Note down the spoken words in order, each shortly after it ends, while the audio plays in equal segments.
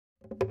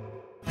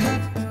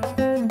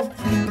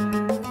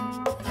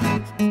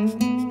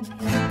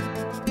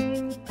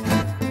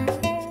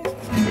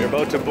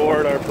to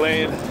board our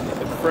plane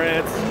in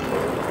France,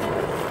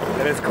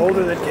 and it's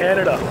colder than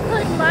Canada.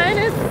 Like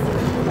 -4.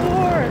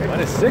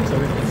 -6, I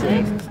think it's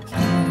 6.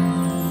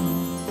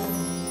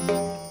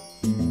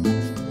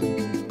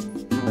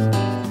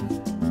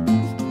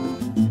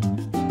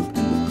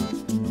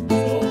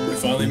 So we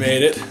finally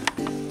made it.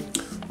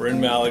 We're in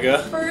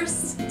Malaga.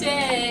 First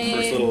day.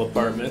 First little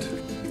apartment.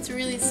 It's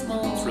really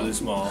small. It's really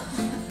small.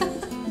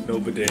 No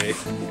bidet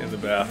in the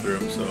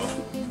bathroom, so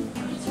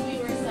We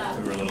were sad.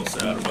 we were a little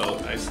sad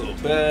about. Nice little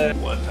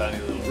bed, one tiny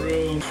little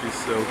room. She's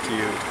so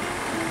cute.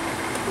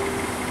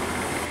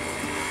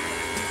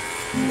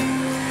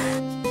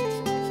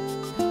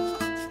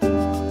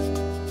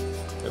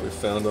 That we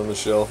found on the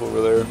shelf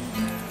over there.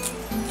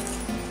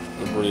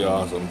 They're pretty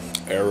awesome.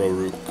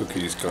 Arrowroot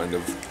cookies, kind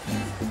of.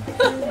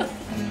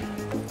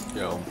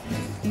 Yeah.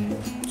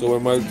 So we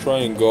might try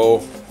and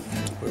go,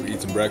 maybe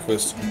eat some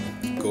breakfast,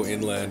 go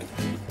inland,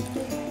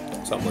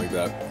 something like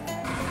that.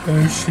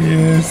 There she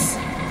is.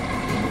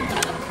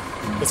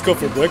 Let's go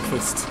for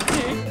breakfast.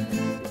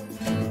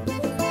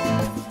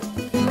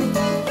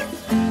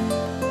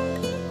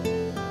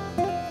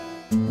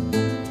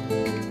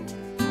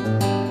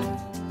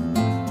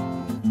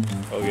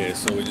 Okay,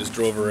 so we just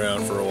drove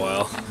around for a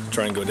while,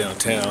 try and go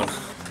downtown.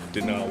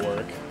 Did not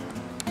work.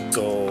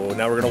 So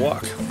now we're gonna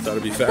walk. Thought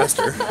it'd be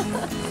faster.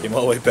 Came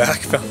all the way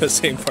back, found the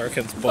same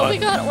parking spot. Oh, we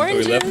got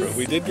oranges. We left from.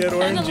 We did get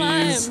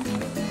oranges.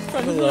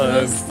 And a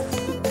lime.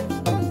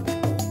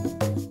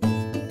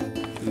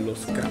 From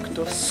Los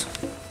Cactus.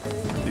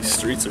 These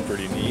streets are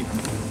pretty neat.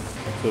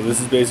 So this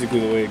is basically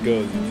the way it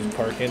goes. You just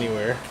park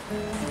anywhere.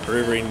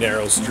 Very, very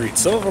narrow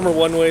streets. Some of them are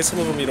one way, some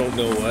of them you don't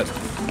know what.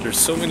 There's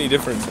so many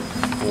different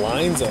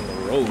lines on the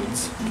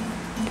roads.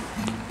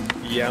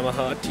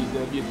 Yamaha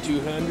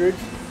TW200.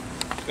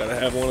 Gotta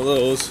have one of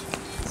those.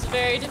 It's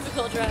very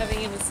difficult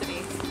driving in the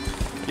city.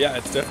 Yeah,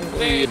 it's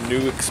definitely a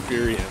new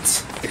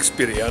experience.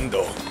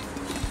 Experiendo.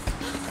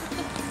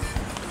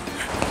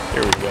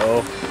 Here we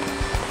go.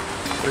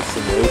 There's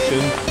some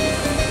ocean.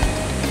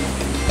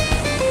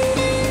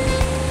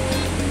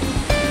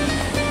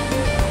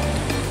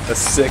 A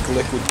sick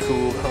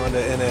liquid-cooled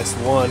Honda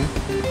NS1.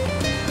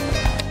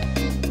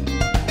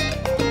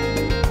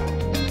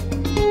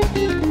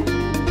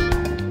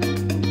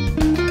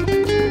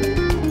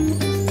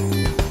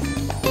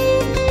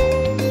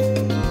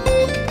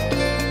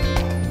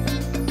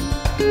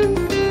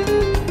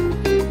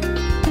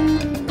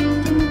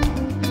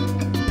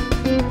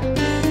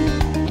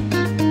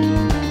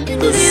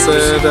 The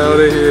sand out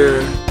of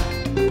here.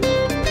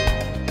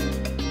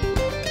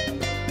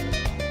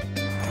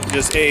 We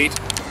just ate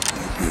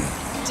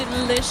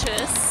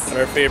Delicious. at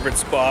our favorite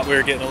spot. We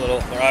were getting a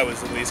little, or I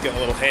was at least getting a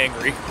little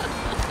hangry.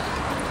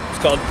 It's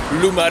called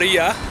Lu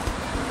Maria.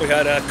 We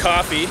had a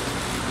coffee.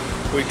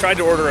 We tried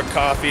to order a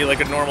coffee, like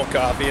a normal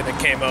coffee, and it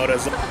came out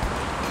as,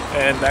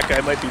 and that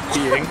guy might be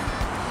peeing.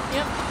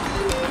 Yep.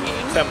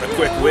 He's having a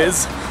quick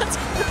whiz.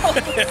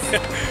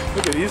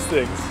 Look at these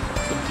things.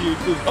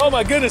 Oh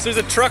my goodness, there's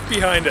a truck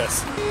behind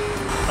us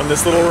on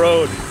this little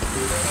road.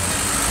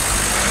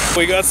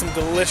 We got some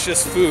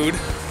delicious food.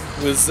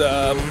 It was,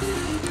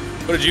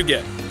 what did you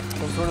get?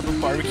 Some sort of a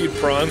barbecued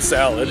prawn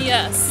salad.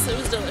 Yes, it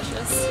was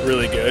delicious.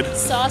 Really good.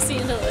 Saucy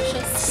and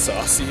delicious.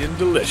 Saucy and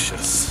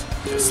delicious.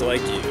 Just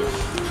like you.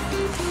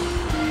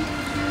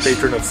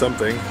 Patron of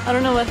something. I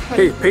don't know what.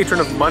 Hey, patron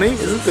of money?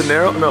 Isn't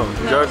dinero? No,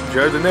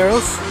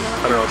 jardineros?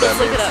 I don't know what that Let's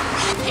means. look it up.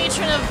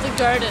 Patron of the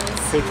gardens.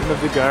 Patron of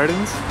the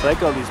gardens. I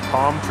like all these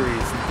palm trees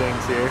and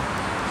things here.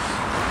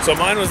 So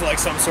mine was like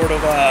some sort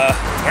of, I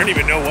don't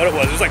even know what it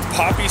was. It was like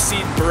poppy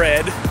seed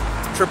bread,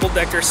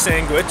 triple-decker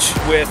sandwich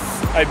with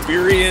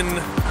Iberian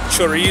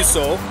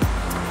chorizo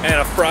and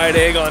a fried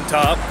egg on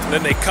top. And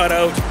then they cut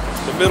out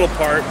the middle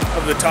part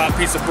of the top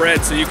piece of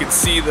bread so you can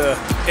see the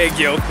egg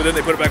yolk, but then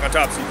they put it back on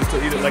top so you can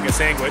still eat it like a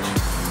sandwich.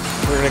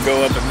 We're gonna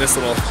go up in this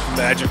little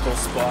magical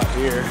spot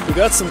here. We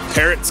got some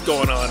parrots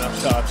going on up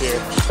top here.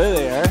 There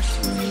they are.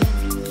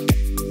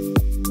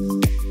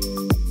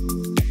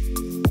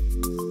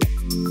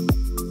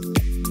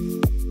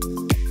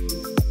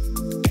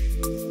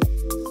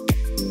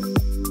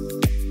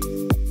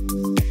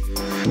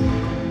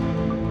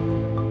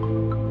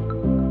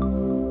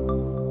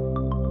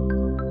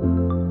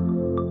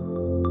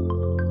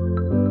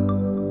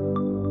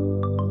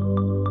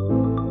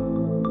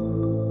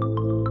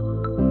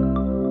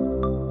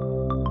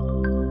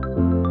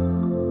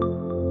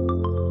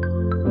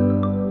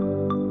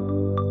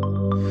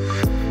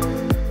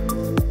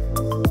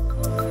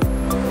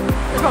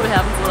 Probably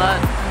happens a lot.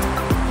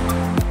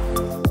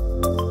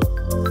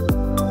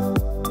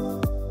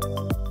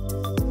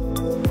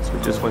 So we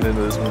just went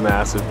into this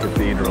massive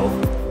cathedral.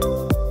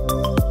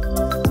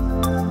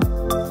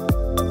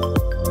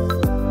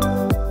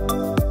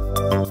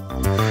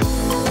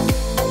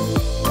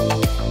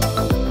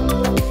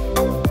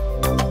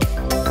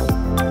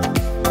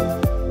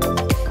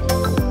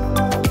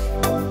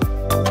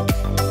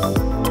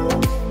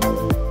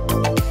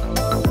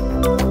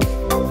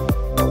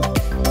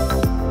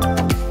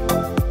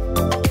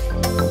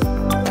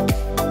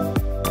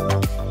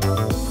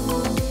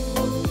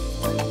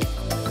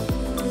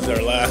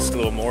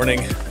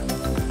 morning,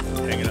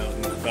 hanging out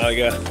in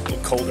Malaga, a little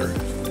colder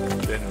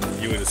than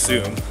you would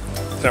assume.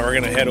 Now we're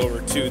gonna head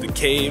over to the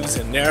caves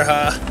in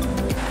Nerja,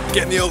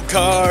 get in the old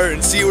car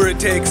and see where it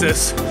takes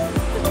us.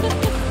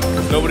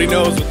 Nobody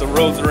knows what the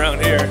roads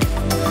around here.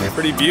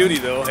 Pretty beauty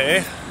though,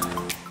 hey?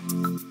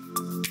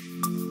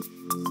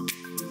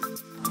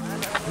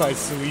 My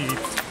sweet.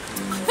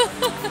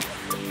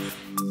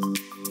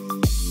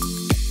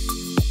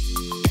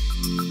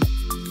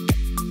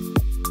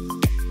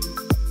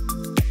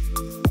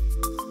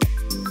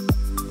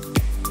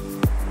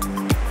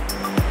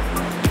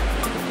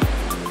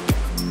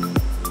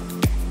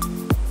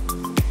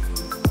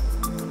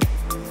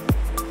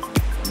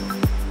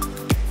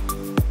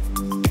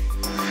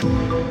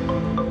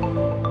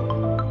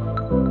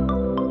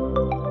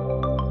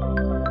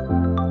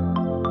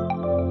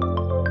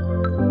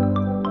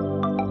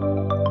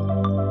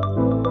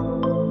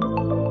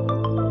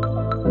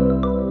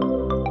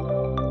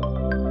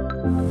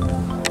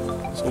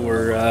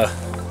 We're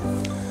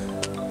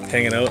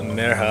hanging out in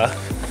Nerja.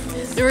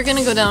 We were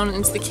gonna go down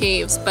into the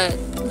caves, but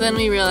then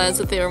we realized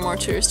that they were more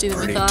touristy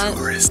than we thought.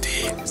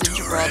 Touristy.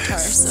 Gibraltar,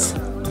 so.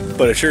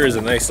 But it sure is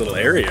a nice little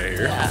area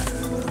here. Yeah.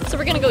 So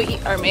we're gonna go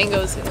eat our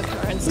mangoes in the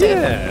car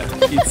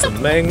instead. Yeah, eat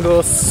some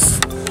mangoes.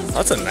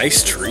 Lots of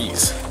nice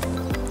trees.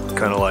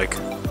 Kind of like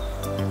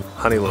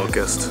honey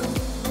locust.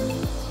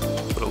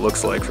 What it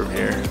looks like from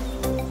here.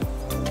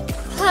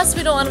 Plus,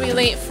 we don't want to be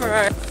late for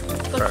our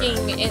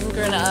booking in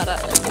Granada.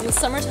 In the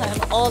summertime,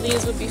 all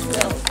these would be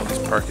filled. All these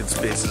parking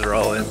spaces are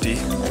all empty.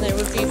 And there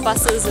would be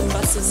buses and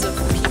buses of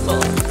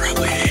people.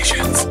 Probably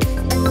Asians.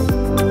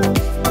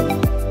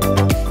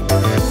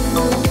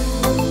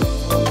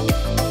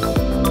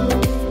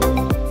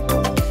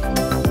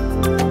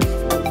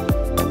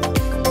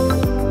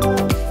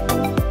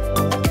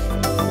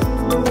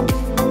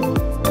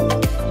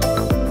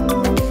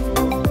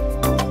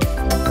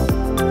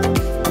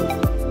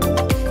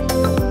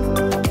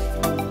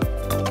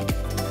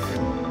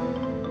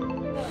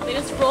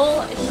 Roll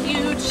a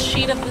huge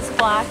sheet of this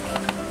black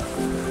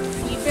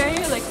weed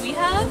barrier like we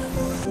have.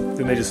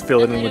 Then they just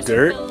fill it in with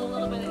dirt? Fill a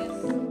little bit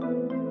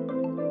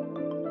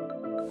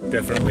in.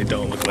 Definitely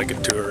don't look like a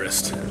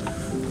tourist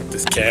with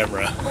this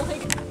camera. Oh my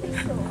God,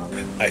 it's so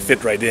awesome. I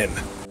fit right in.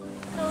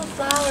 Oh,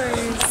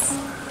 flowers.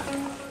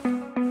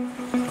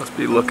 Must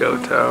be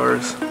lookout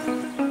towers.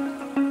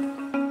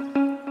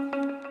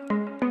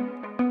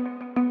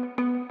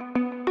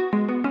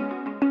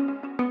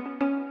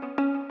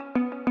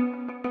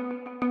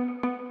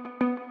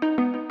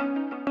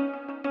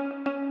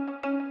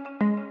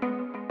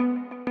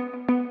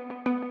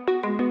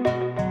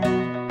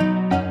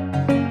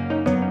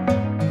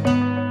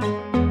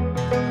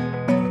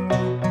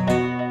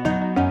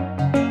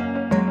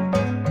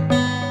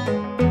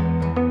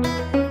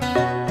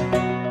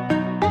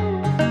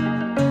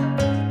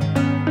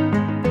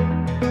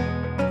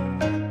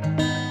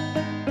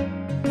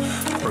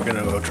 We're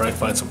gonna go try and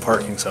find some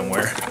parking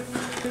somewhere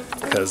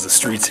because the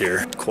streets here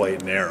are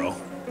quite narrow.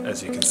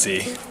 As you can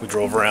see, we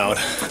drove around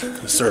in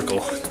a circle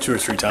 2 or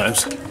 3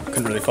 times.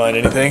 Couldn't really find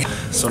anything.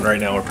 So right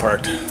now we're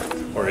parked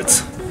where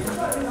it's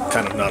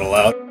kind of not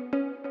allowed.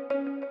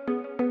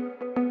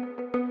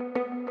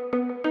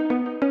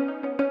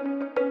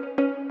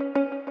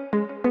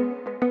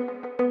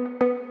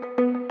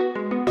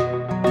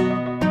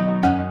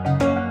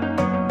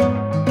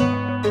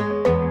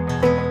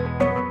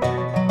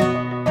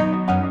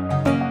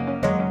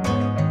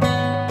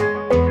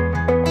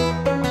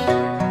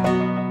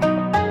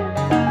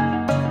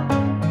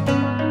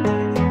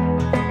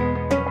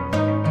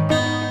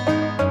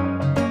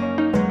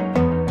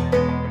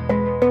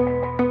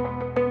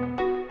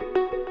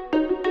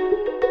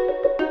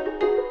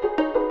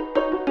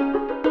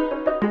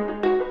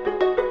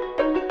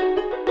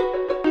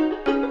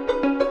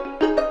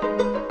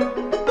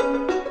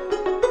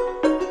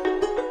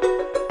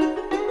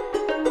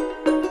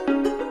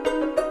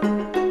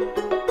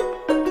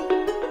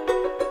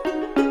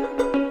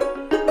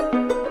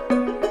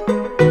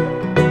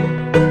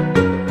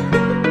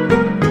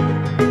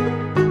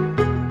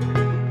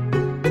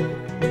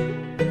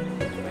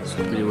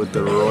 What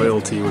the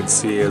royalty would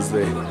see as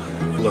they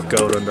look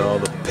out onto all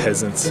the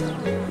peasants.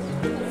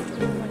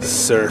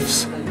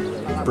 Serfs,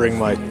 bring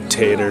my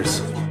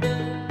taters.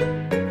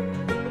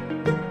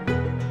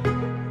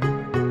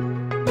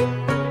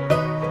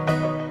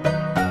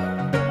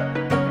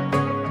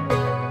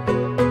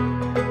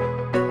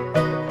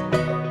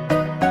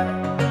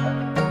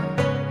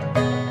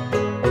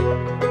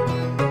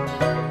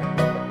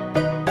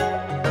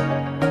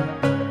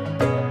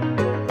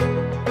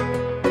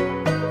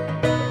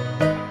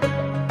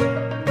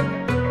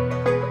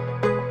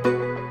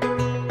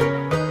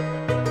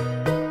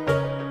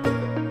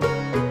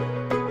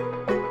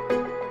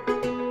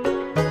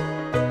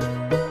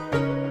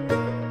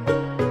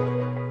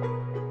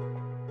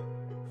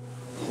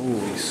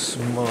 Holy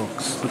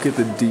smokes, look at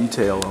the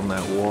detail on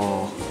that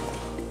wall.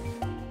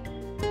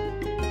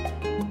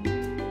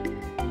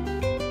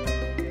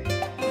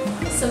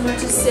 Somewhere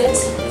to sit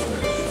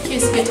in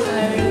case you get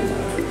tired.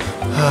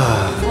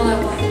 While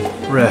I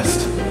walk.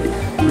 Rest.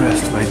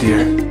 rest, my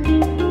dear.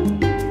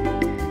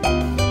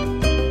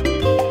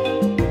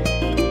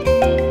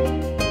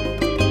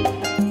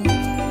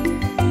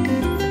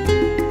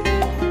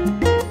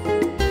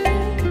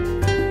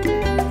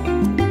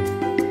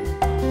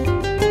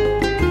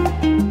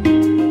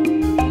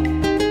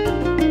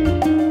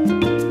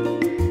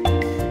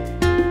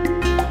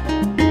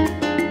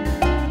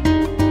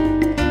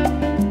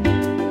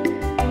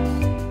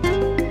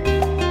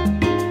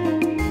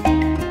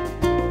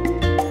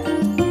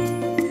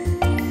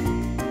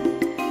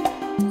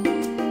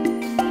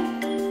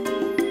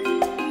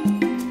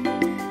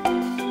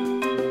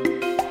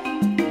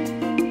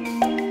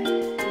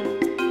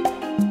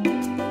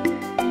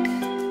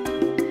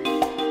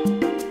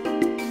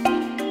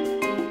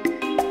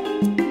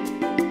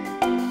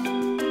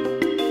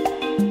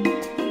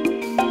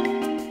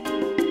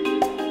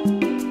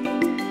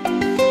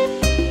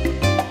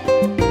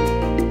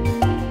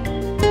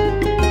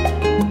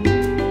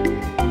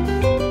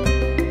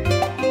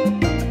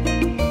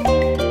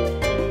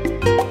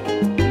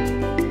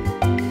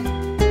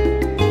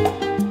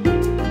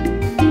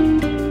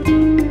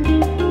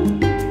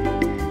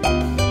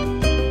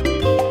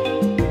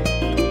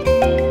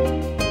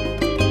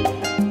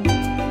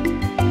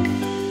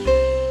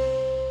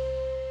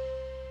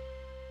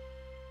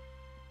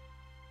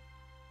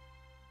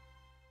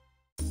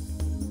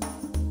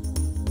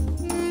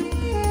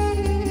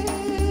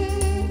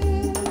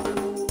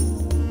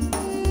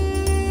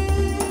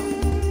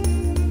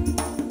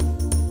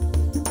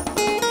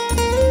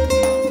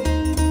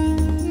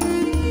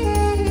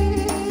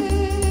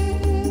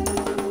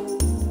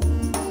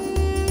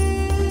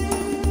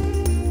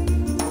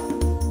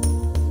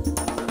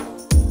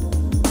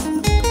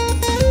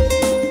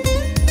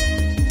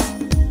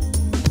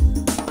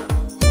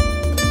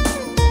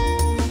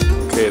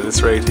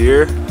 This right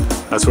here,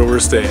 that's where we're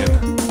staying.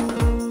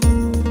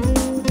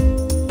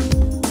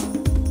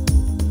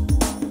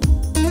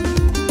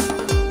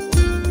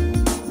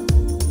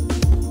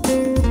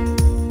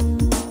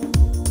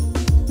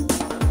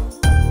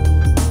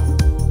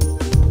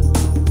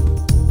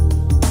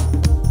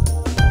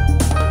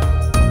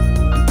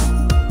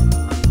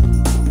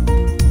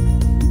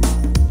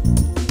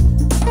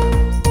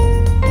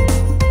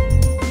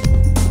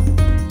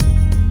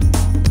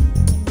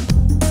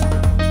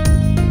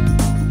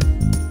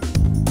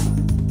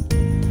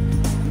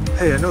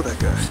 Hey, I know that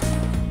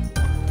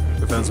guy.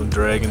 We found some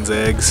dragon's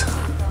eggs.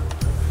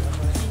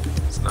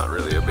 It's not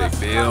really a big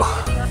deal.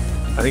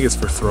 I think it's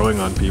for throwing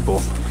on people.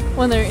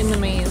 When they're in the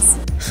maze.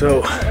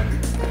 So,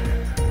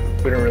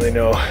 we don't really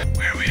know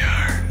where we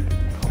are.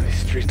 All these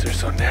streets are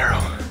so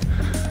narrow.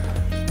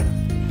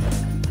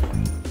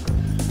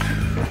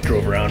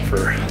 Drove around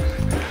for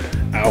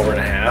an hour and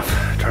a half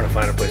trying to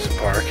find a place to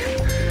park.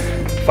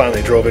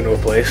 Finally drove into a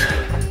place.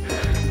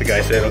 The guy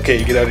said, okay,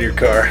 you get out of your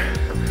car.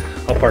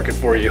 I'll park it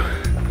for you.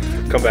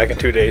 Come back in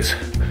 2 days.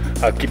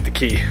 I'll keep the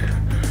key.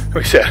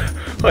 We said,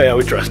 oh yeah,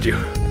 we trust you.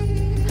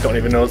 Don't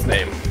even know his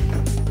name.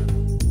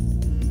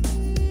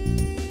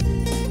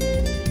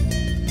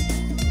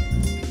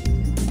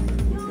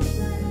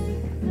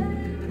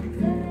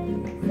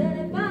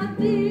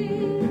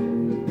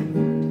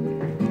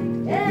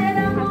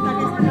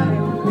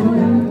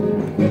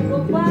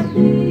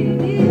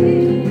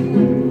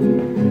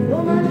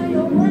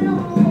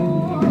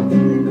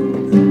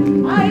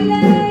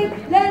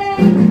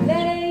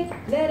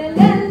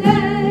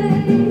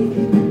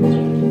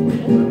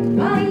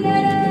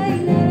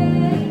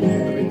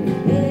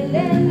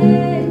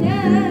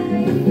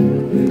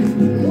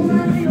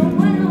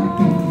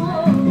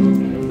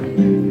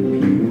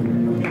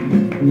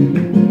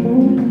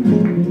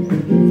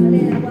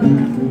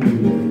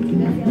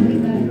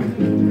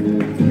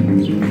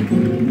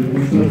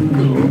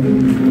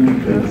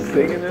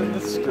 Singing in the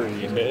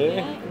street,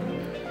 eh?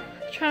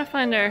 Trying to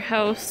find our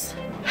house.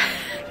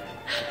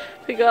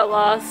 We got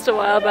lost a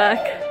while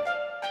back.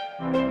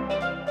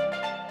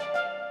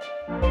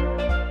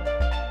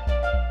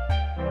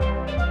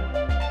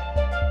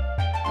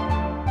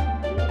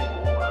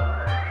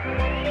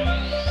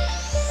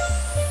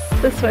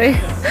 This way.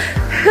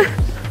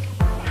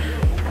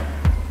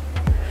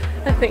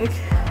 I think.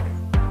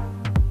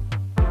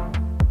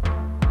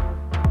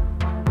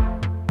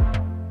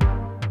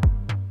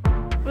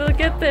 We'll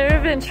get there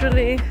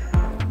eventually.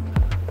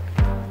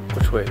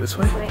 Which way? This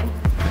way?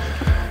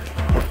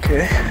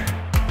 Okay.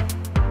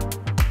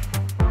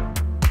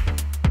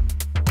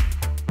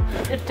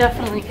 It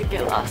definitely could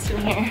get lost in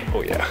here.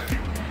 Oh yeah.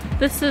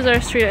 This is our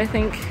street, I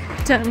think,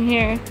 down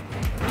here.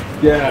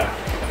 Yeah,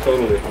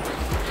 totally.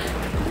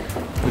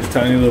 This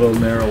tiny little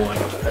narrow one.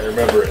 I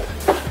remember it.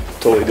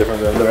 Totally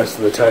different than the rest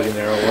of the tiny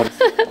narrow ones.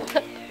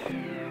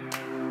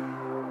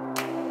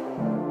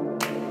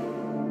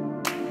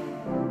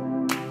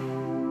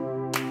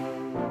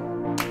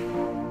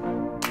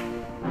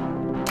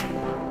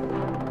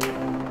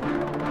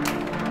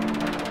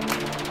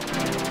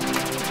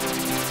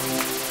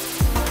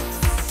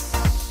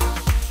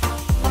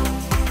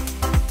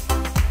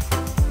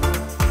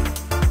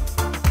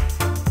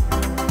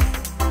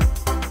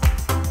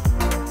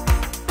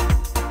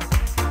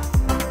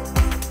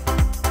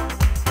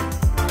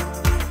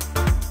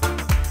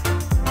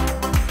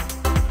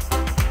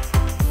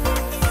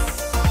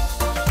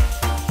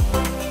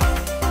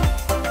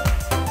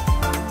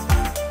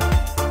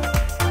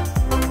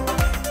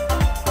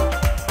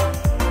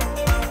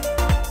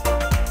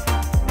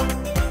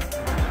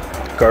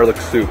 garlic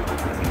soup.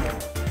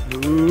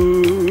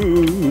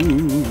 Ooh.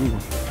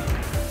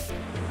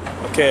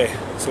 Okay,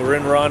 so we're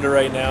in Ronda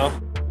right now.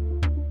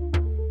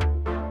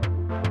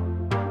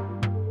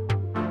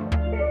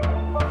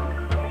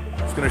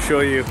 Just gonna show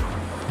you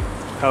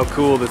how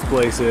cool this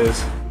place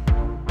is.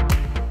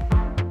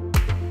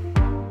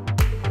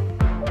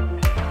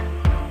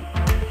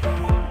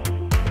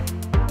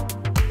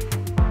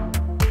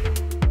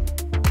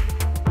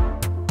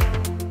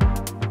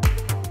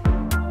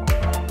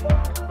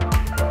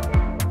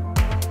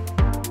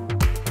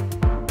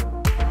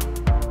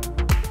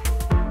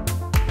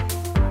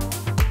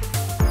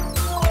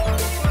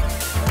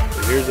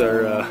 Here's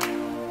our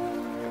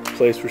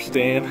place we're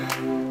staying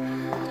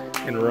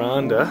in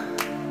Ronda.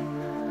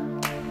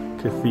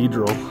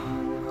 Cathedral,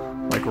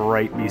 like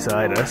right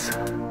beside us.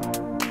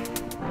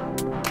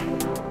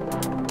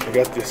 I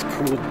got this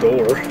cool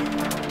door,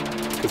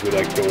 because we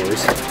like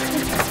doors.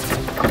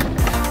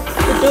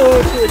 The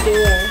door to a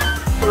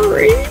door.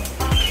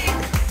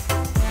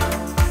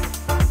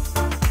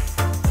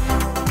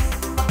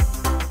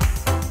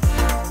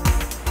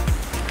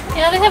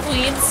 Yeah, they have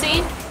weeds,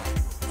 see?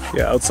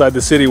 Yeah, outside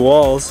the city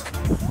walls.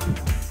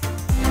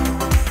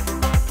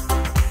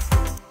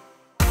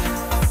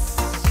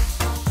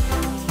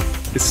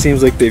 It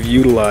seems like they've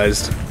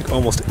utilized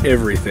almost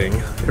everything,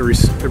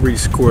 every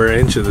square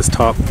inch of this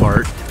top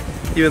part.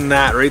 Even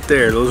that right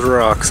there, those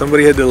rocks,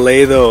 somebody had to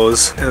lay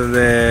those, and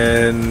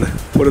then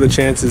what are the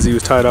chances he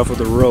was tied off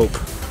with a rope?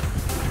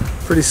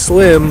 Pretty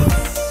slim.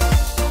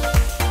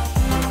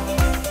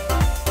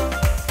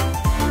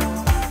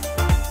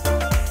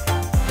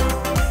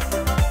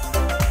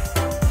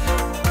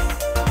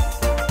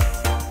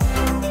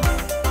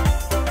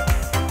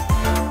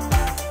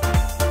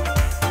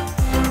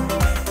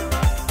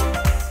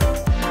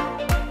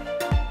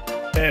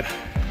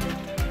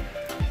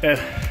 Ed,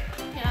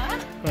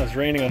 yeah? oh, it's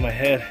raining on my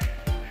head.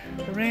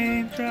 The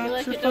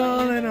raindrops are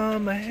falling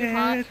on my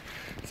head.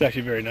 It's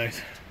actually very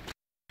nice.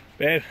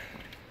 Babe,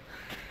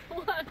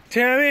 What?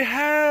 tell me,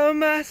 how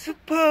am I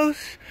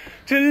supposed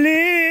to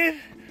live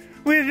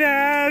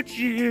without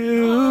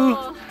you?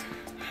 Oh.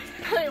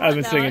 I've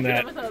been singing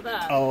that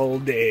that all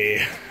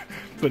day,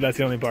 but that's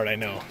the only part I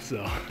know,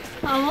 so.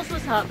 Almost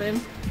was top, babe.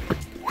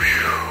 You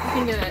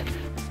can do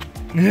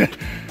it.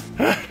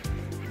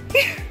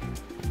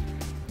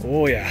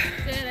 Oh yeah.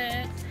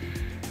 Did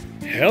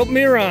it. Help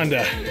me,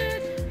 Rhonda.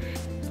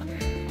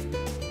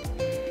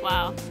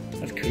 Wow.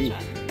 That's cool.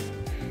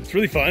 It's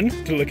really fun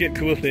to look at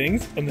cool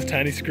things on this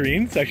tiny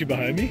screen. It's actually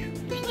behind me.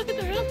 Look at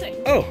the real thing.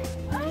 Oh.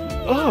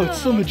 Oh, it's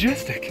so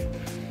majestic.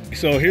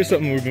 So here's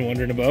something we've been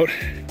wondering about.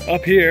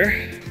 Up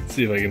here, let's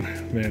see if I can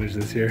manage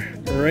this here.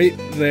 Right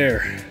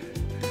there,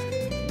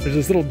 there's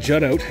this little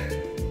jut out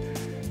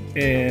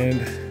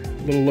and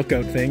little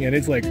lookout thing, and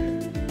it's like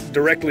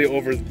directly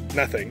over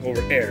nothing,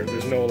 over air.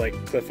 There's no like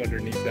cliff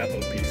underneath that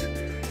little piece.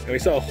 And we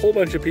saw a whole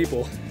bunch of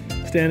people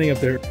standing up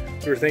there.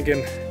 We were thinking,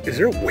 is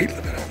there a weight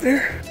limit out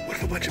there? What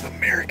if a bunch of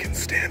Americans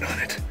stand on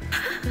it?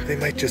 They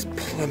might just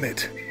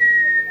plummet.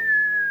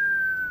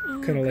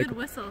 Kind of like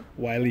whistle.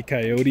 Wile E.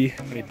 Coyote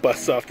when he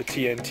busts off the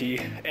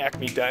TNT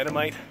Acme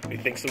Dynamite. He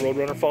thinks the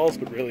Roadrunner falls,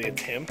 but really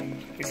it's him.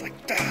 He's like,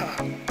 dah.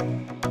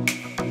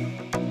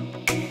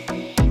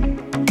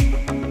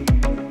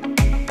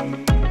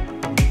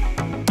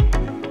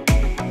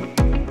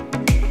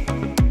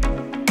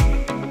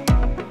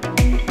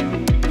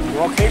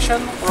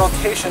 Rocation,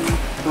 rocation,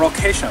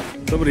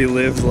 rocation. Somebody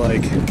lives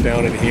like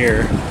down in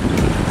here.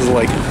 This is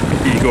like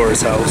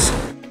Igor's house.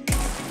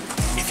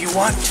 If you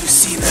want to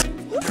see the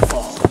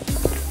waterfall,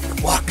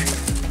 walk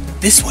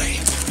this way.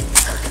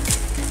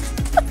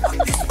 Walk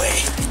this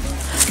way.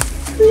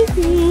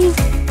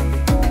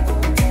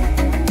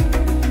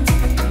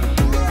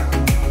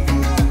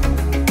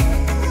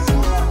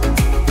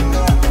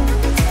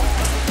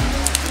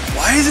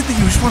 Why is it that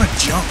you just want to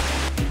jump?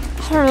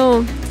 I don't know.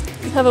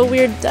 You have a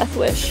weird death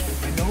wish.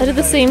 I did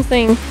the same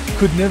thing.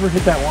 Could never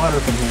hit that water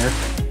from here.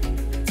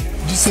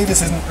 Did you say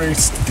this isn't very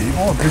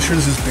stable? I'm pretty sure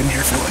this has been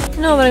here for like...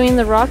 No, but I mean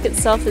the rock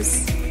itself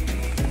is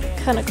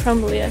kind of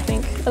crumbly, I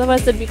think.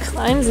 Otherwise there'd be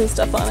climbs and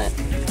stuff on it.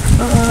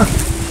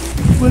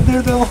 Would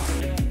there though?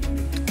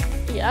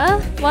 Yeah?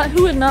 What?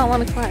 Who would not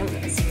want to climb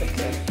this?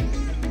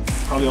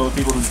 Probably all the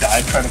people who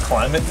died trying to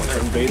climb it when they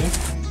were invading.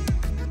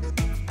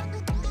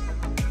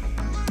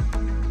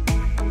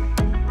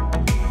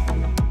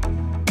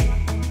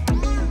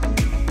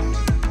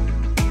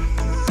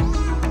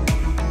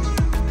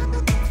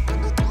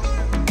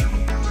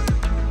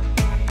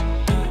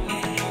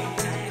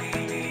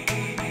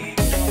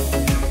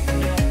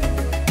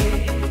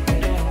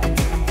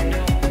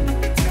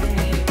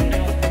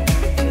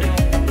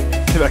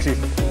 They've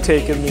actually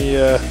taken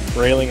the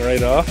railing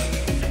right off.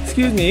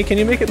 Excuse me, can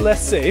you make it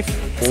less safe?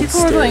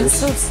 People were going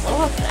so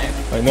slow up there.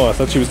 I know, I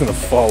thought she was gonna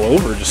fall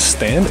over just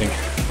standing.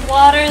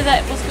 Water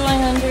that was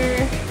going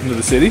under... Into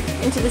the city?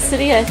 Into the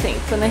city, I think,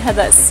 when they had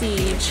that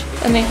siege.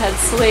 And they had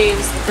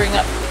slaves bring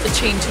up the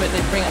chain to it.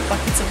 They'd bring up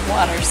buckets of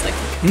water. So like...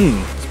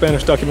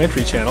 Spanish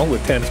documentary channel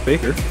with Taniss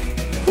Baker.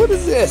 What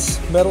is this?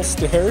 Metal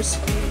stairs?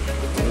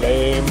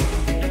 Lame.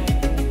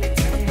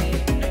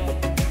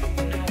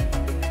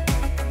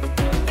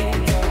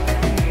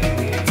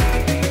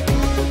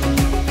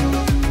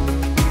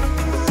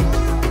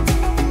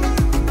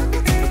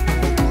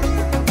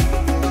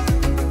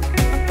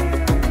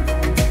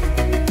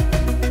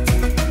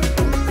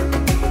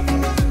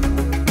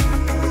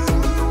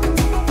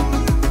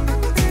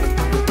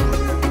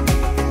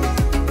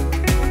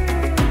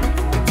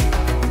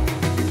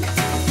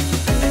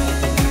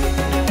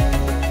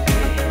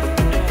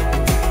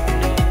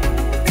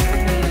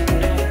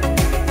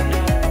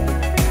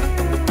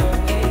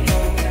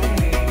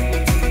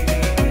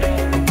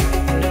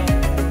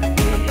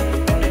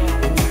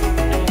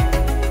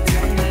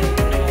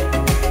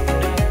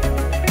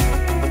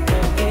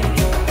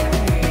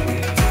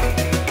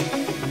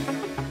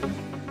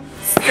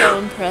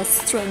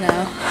 hurts right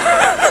now.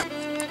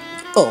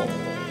 Oh,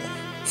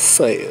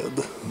 sad.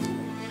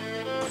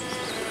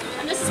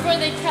 And this is where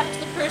they kept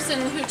the person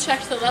who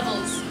checked the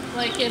levels,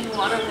 like in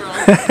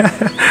Waterworld.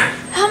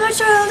 How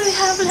much oil do we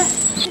have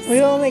left?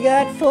 We only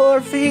got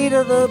 4 feet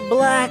of the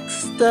black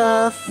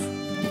stuff.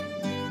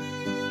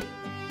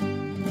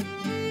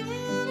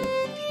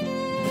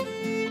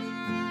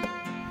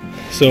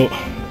 So,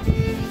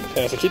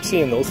 I keep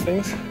seeing those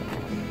things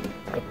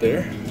up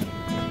there.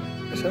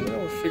 I just don't know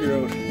how to figure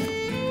out.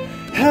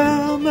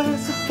 How am I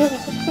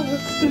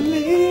supposed to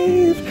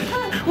live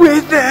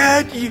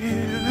without you?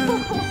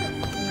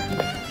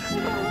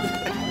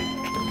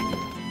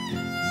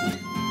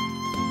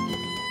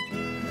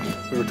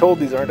 We were told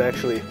these aren't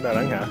actually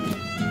naranja.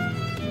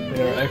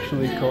 They are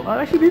actually called. Oh,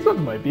 actually, these ones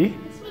might be.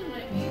 This one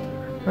might be.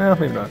 Well,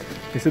 maybe not.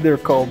 They said they were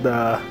called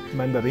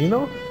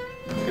mandarino.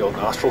 The old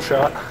nostril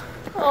shot.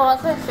 Oh,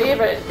 that's my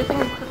favorite. Good thing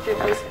you put your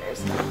nose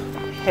hairs.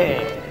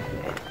 Hey.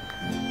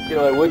 You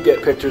know, I would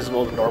get pictures of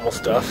all the normal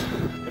stuff.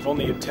 If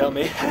only you'd tell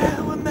me,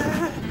 how am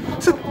I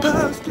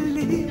supposed to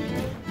live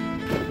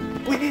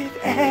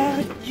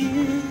without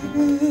you?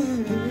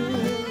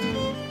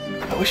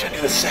 I wish I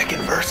knew the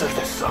second verse of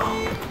this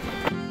song.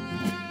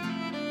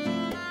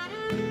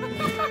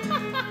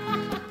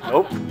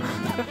 Nope.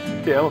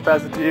 Okay, I'm gonna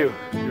pass it to you.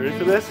 You ready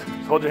for this?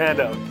 Just hold your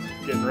hand out.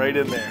 Getting right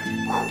in there.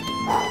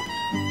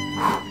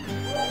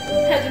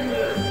 Had to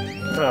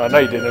move. Oh, no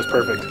you didn't. It was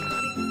perfect.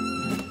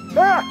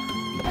 Ah!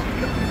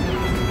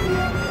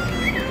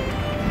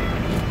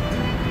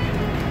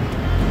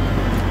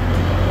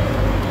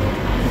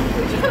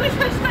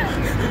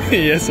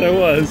 Yes, I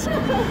was.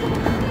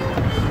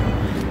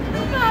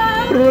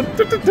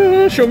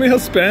 Show me how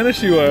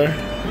Spanish you are.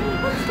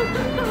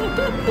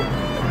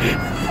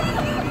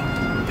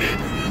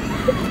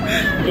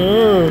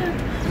 Oh,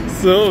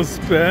 so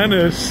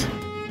Spanish.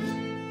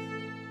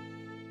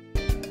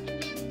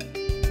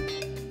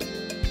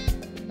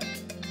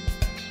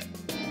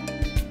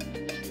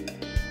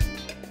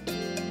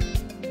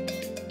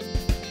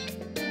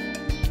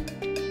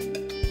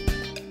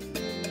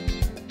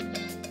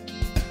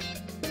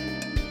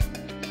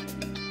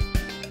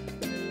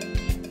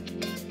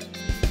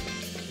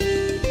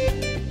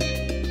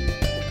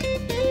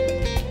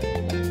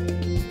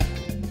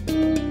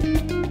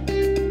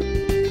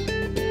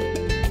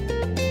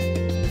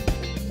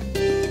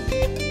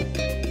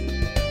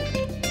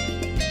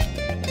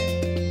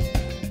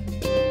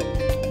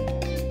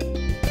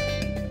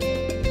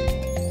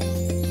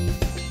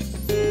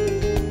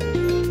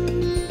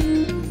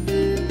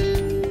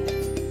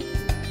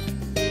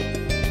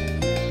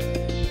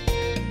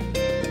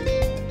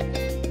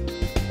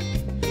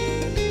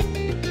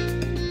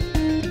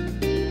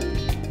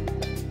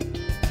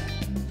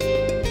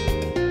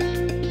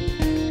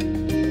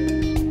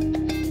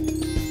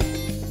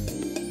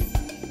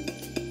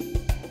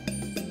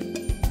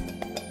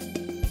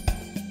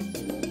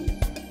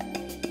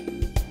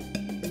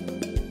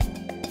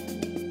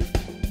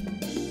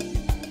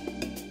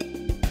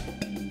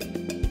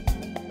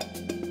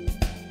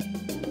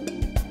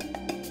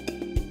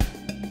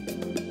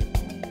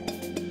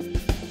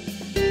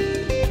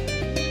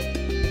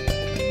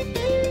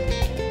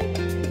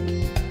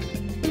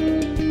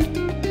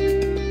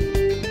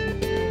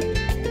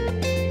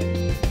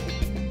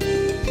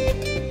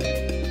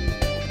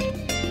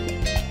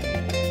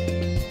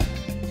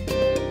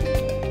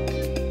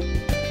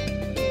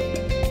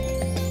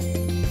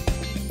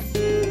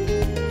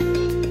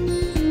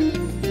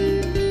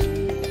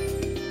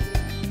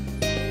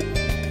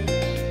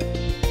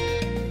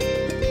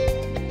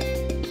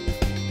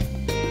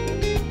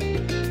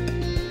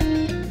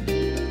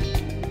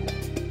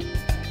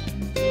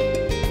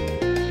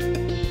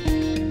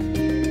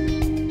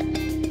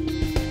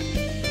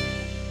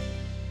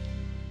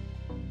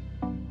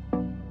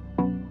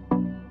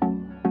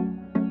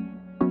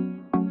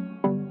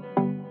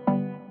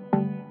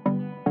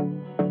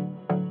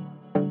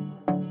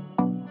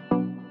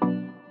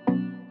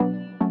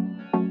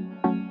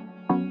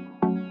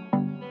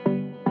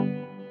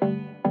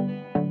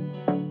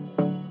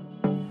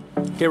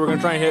 Okay, we're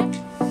gonna try and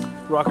hit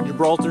Rock of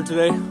Gibraltar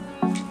today.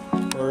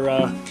 Or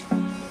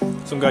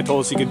some guy told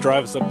us he could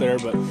drive us up there,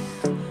 but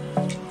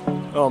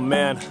oh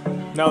man,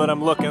 now that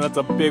I'm looking, that's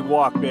a big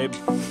walk, babe.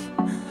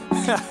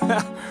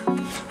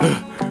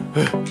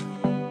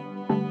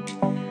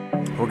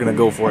 We're gonna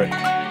go for it.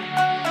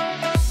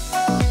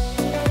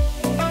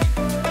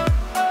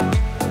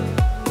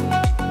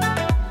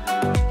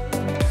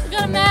 We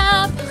got a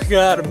map. We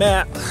got a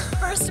map.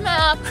 First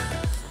map.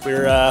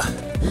 We're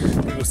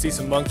gonna go see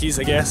some monkeys,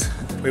 I guess.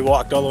 We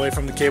walked all the way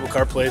from the cable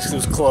car place because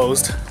it was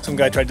closed. Some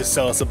guy tried to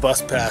sell us a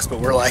bus pass,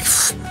 but we're like,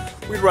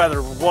 we'd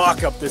rather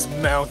walk up this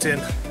mountain.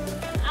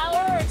 An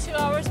hour or 2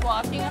 hours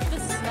walking up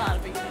this is not a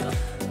big deal.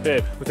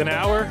 Babe, with an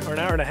hour or an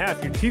hour and a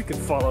half, your teeth could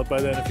fall out by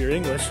then if you're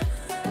English.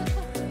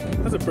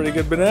 That's a pretty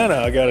good banana,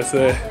 I gotta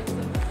say.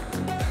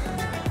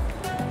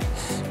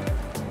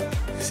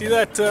 See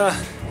that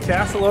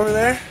castle over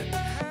there?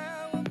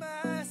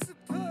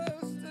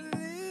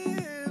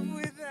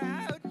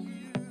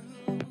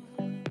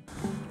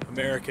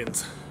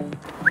 Americans.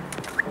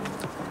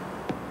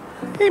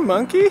 Hey,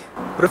 monkey.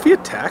 What if he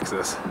attacks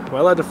us? Am I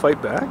allowed to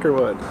fight back or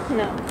what?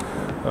 No.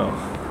 Oh.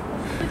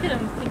 Look at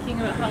him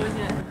thinking about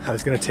how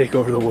he's gonna take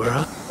over the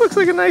world. Looks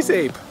like a nice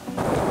ape.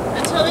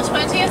 Until the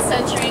 20th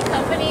century,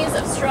 companies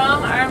of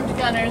strong armed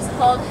gunners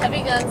hauled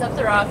heavy guns up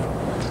the rock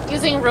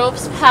using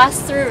ropes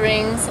passed through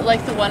rings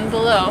like the one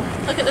below.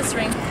 Look at this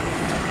ring.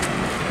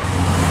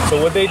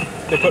 So would they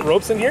put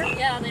ropes in here?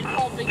 Yeah, they'd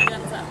haul big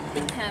guns up,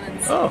 big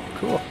cannons. Oh,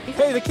 cool.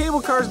 Hey, the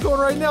cable car's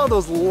going right now,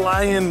 those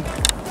lion.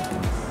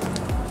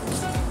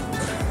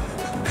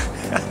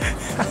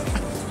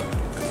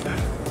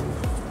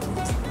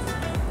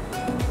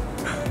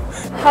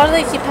 How do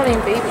they keep having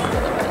babies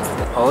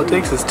otherwise? All it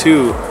takes is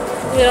two.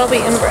 They'd all be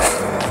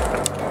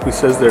inbred. Who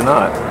says they're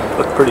not?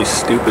 Look pretty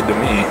stupid to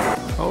me.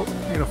 Oh,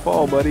 you're gonna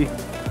fall, buddy.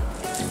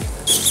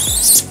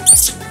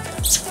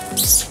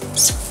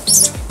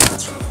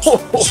 Oh,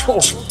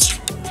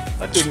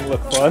 that didn't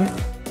look fun.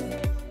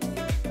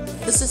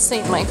 This is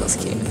St. Michael's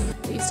Cave.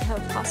 They used to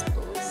have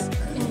hospitals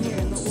in here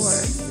in the war,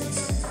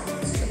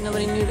 but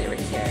nobody knew they were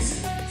here.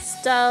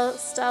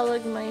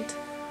 Stalagmite.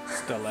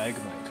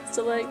 Stalagmite.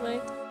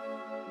 Stalagmite.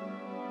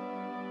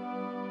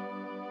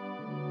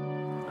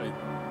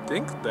 I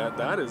think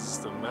that is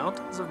the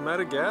mountains of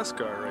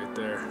Madagascar right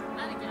there.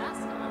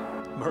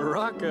 Madagascar?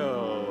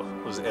 Morocco.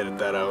 Let's edit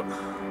that out.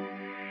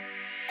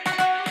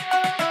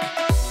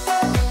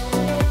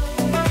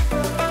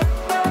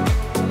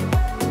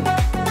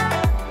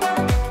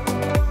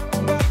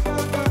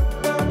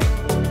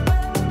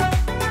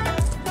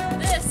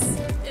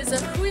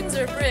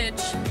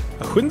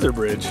 Windsor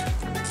Bridge.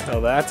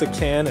 Oh, that's a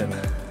cannon.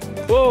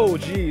 Whoa,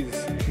 geez.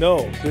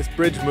 No, this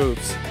bridge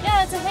moves.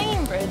 Yeah, it's a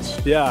hanging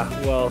bridge. Yeah,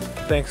 well,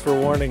 thanks for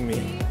warning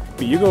me.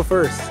 But you go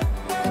first.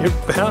 You're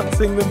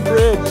bouncing the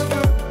bridge.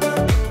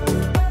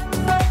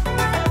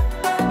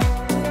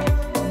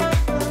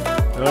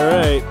 All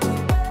right.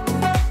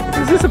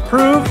 Is this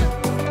approved?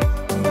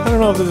 I don't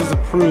know if this is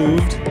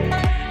approved.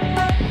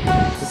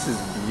 This is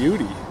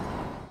beauty.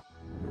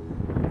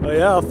 Oh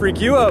yeah, I'll freak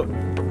you out.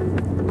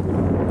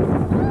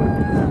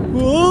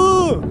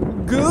 Whoa!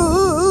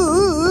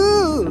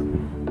 Go!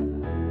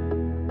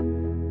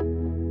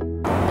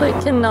 They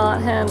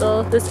cannot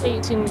handle this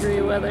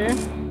 18-degree weather.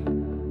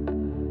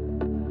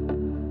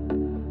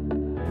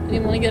 Do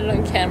you want to get it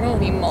on camera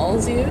when he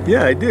mauls you?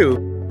 Yeah, I do.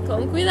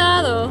 Con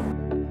cuidado.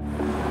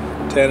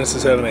 Taniss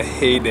is having a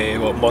heyday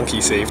about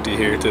monkey safety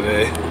here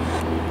today.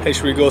 Hey,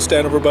 should we go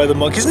stand over by the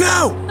monkeys?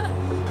 No!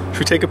 Should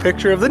we take a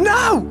picture of the...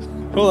 No!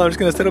 Hold on, I'm just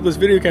gonna set up this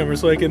video camera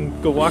so I can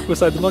go walk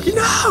beside the monkey.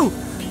 No!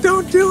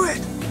 Don't do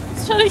it!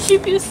 He's trying to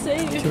keep you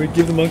safe. Can we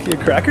give the monkey a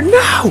cracker?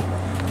 No!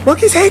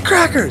 Monkeys hate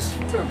crackers!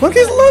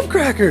 Monkeys love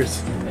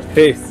crackers!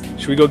 Hey,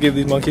 should we go give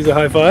these monkeys a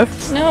high five?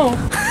 No.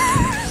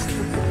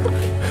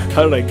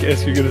 How did I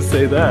guess you're gonna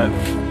say that?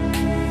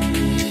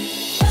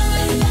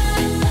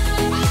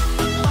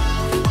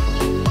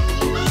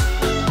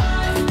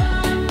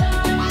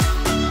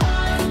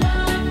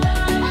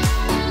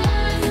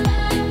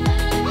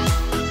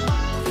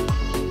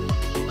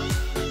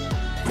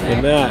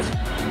 And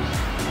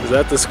is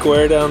that the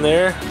square down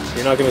there?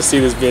 You're not gonna see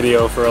this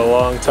video for a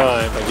long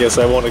time. I guess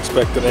I won't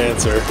expect an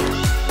answer.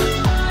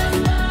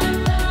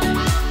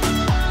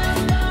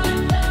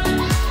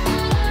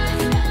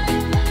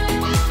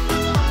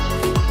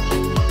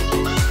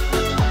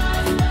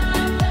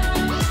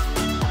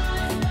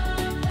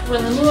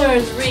 When the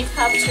Moors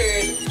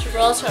recaptured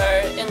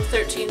Gibraltar in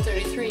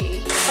 1333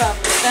 from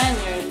the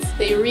Spaniards,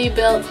 they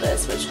rebuilt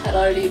this, which had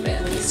already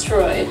been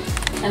destroyed.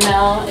 And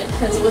now it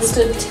has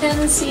withstood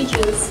 10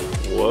 sieges.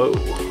 Whoa,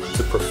 it's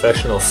a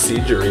professional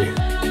siegery.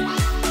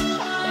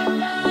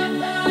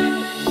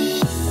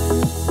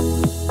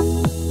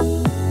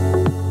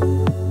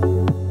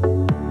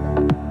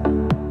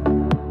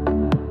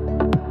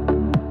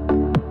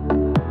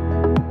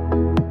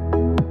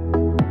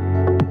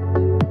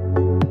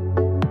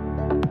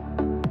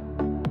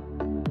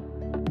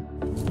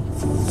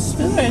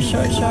 We wear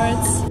short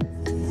shorts.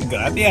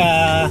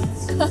 Gracias.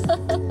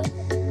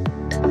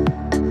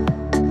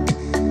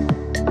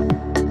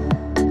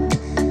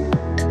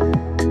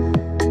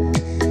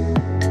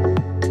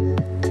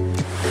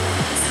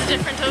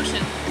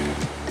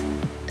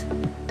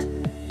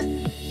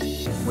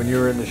 When you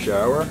were in the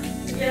shower,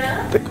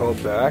 yeah, they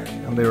called back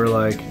and they were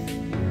like,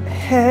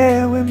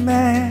 how am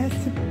I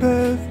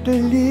supposed to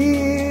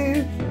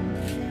live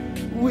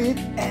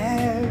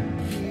without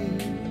you?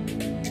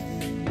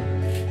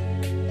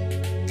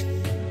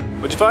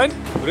 What'd you find?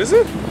 What is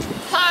it?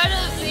 Part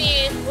of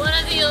one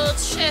of the old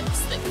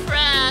ships that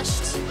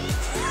crashed.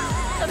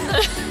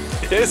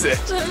 Is it?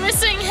 The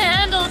missing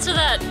handle to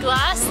that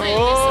glass thing.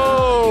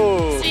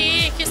 Oh!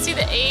 See, you can see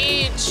the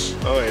age.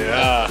 Oh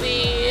yeah. Of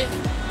the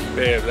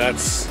babe,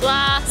 that's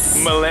glass.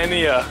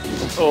 Millennia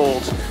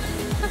old.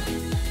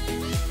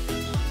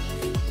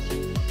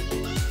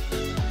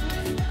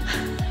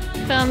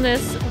 Found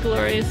this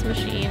glorious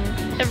machine.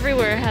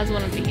 Everywhere has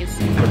one of these.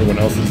 Everyone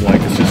else is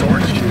like, it's just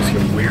orange juice, you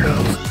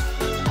weirdos.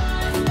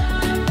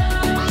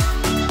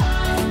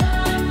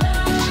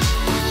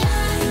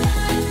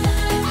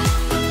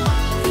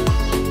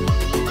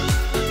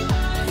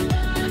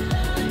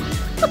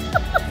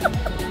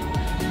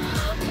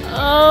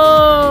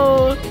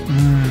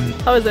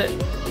 How is it?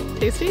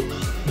 Tasty?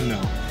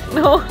 No.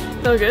 No?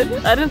 No good?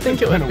 I didn't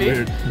think it would be.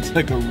 Weird. It's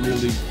like a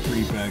really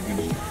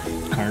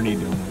prepackaged carny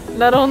donut.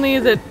 Not only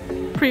is it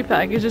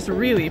pre-packaged, it's just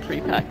really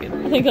pre-packaged.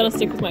 I think I'll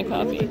stick with my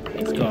coffee.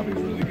 This coffee's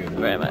really good.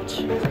 Very much.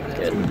 It's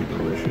Good. gonna be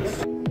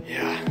delicious.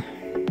 Yeah.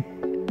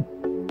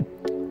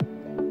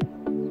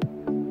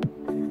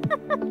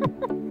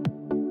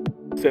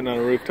 Sitting on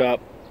a rooftop.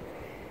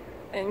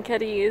 And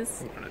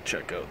Cadiz. I'm gonna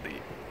check out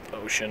the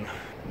ocean.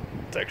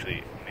 It's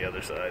actually on the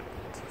other side.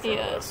 It's in front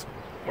of us.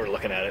 We're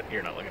looking at it.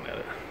 You're not looking at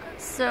it.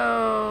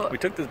 So We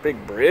took this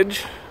big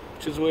bridge,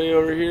 which is way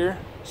over here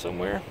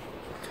somewhere.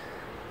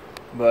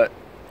 But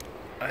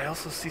I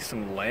also see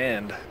some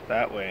land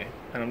that way.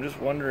 And I'm just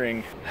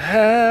wondering,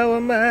 how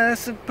am I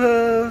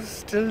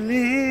supposed to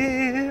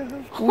live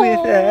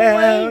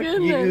without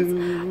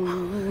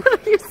you?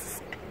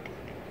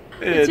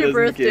 It's your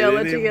birthday, I'll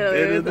let you get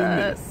away with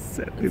that.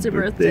 It's your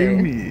birthday.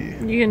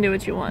 You can do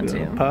what you want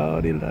to.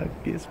 Party like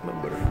it's my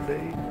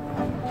birthday.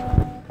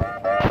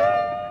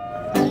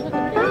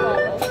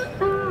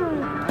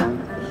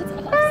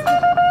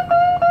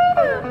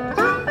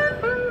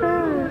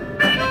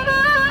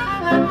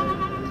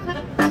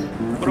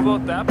 What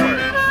about that part?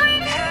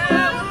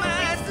 How am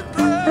I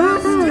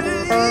supposed to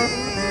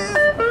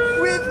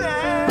live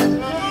without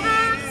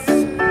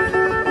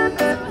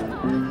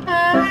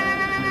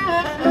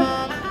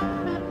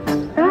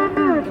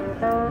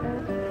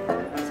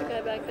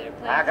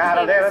I got a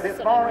letter this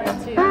morning.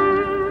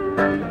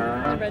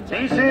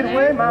 He said,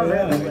 "Where my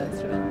letter?"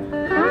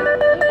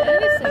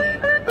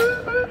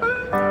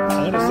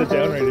 I'm gonna sit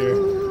down right here.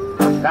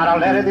 Got a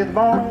letter this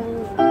morning.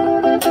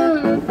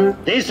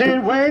 They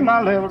said, "Where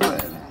my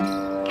letter?"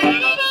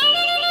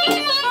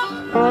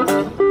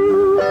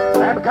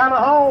 I'm coming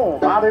home,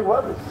 Bobby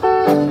Wood.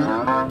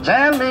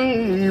 Tell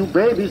me you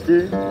baby's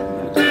dead.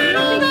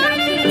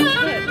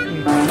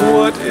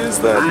 What is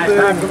that I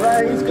stopped to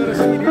raise,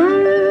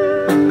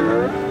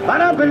 but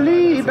I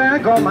believe I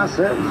got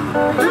myself.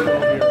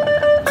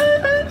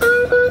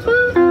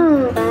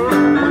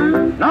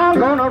 Now I'm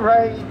gonna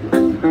raise,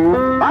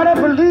 but I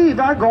believe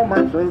I got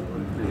myself.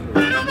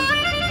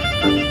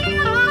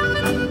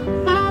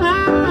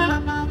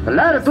 The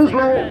ladder too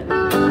slow.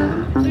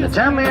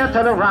 Tell me I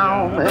turn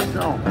around. Let's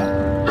go.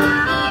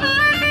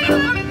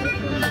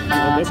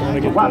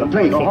 While the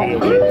play go home.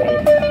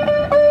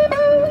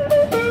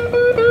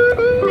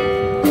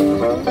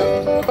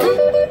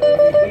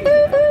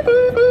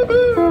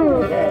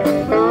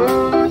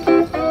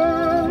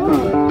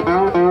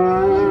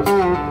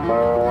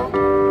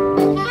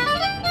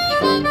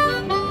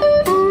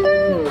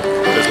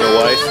 There's my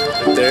wife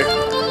right there.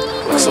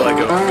 Looks like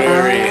a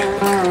very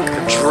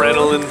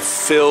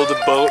adrenaline-filled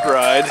boat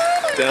ride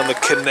down the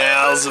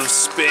canals of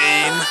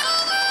Spain.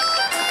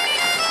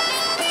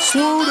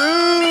 Slow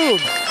down!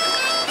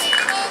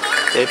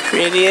 The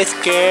prettiest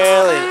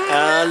girl in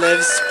all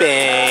of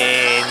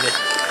Spain.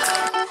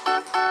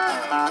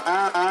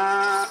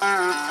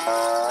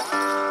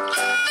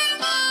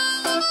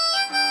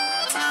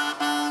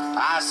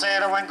 I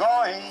said I went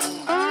going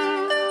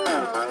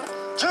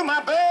to my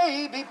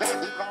baby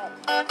gone.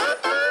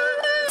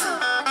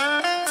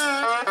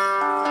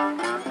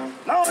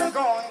 No, I'm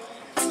going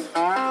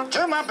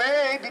to my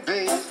baby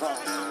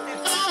gone.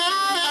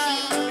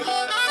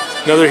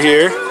 Another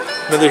here,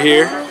 another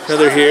here,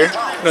 another here,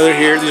 another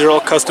here. These are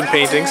all custom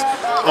paintings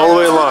all the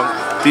way along.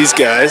 These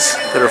guys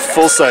that are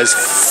full-size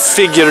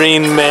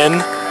figurine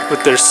men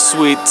with their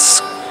sweet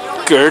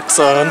skirts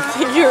on.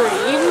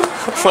 Figurine?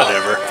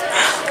 Whatever.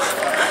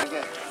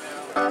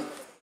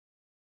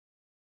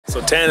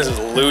 So Taniss is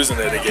losing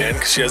it again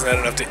because she hasn't had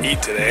enough to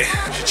eat today.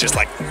 She's just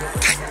like,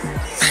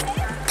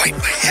 bite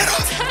my head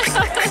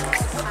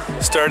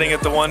off. Starting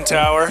at the one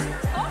tower.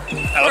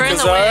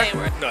 Alcazar?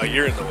 No,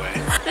 you're in the way.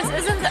 This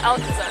isn't the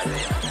Alcazar.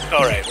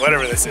 Alright,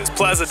 whatever this is.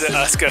 Plaza de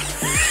Asca.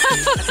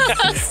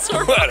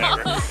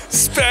 Whatever.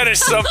 Spanish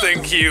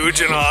something huge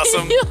and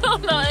awesome. You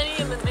don't know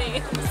any of the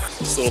names.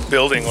 This little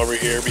building over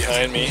here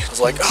behind me. I was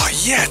like, oh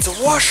yeah, it's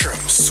a washroom.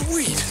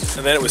 Sweet.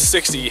 And then it was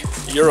 60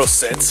 euro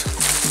cents.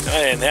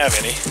 I didn't have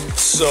any.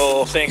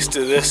 So thanks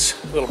to this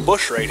little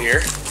bush right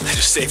here, I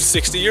just saved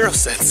 60 euro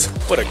cents.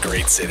 What a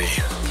great city.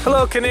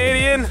 Hello,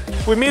 Canadian.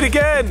 We meet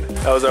again.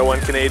 That was our one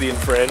Canadian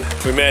friend.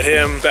 We met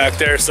him back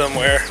there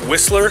somewhere.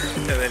 Whistler.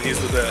 And then he's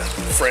with a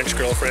French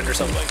girlfriend or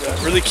something like that.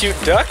 Really cute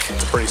duck.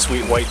 It's a pretty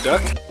sweet white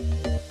duck.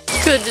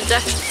 Good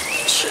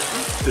deduction.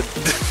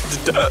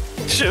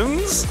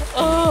 Deductions?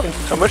 Oh.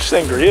 How much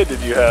sangria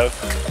did you have?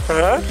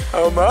 Huh?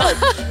 How much?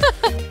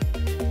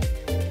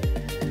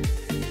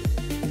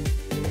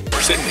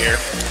 We're sitting here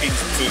eating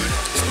some food.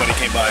 Somebody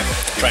came by,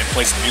 trying to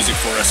play some music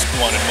for us,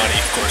 wanted money,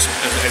 of course.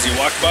 As he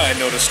walked by, I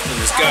noticed that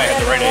this guy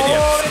had the right idea.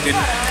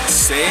 Didn't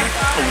say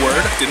a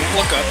word, didn't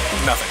look up,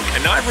 nothing.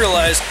 And now I've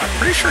realized, I'm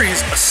pretty sure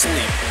he's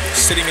asleep,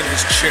 sitting in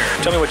his chair.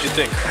 Tell me what you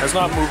think. Has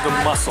not moved a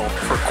muscle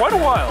for quite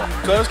a while.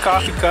 Got his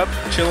coffee cup,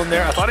 chilling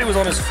there. I thought he was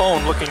on his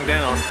phone looking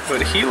down,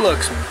 but he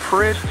looks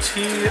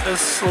pretty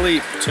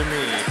asleep to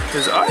me.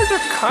 His eyes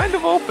are kind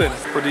of open,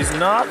 but he's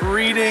not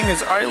reading.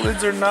 His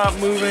eyelids are not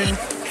moving.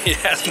 He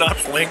has not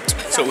blinked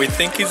So we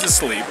think he's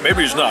asleep.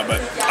 Maybe he's not, but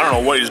I don't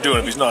know what he's doing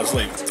if he's not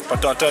asleep.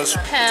 Patatas,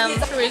 Ham,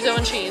 chorizo,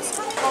 and cheese.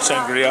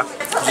 sangria.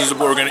 This is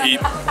what we're gonna eat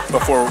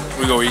before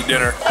we go eat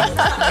dinner.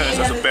 Tennis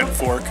has a bent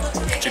fork.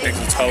 She thinks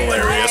it's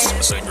hilarious.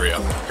 Sangria.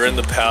 We're in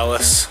the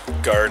palace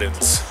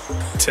gardens.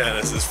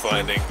 Tennis is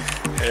finding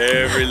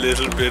every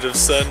little bit of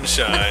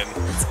sunshine.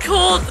 It's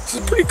cold. This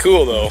is pretty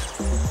cool though.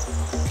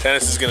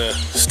 Tennis is gonna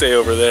stay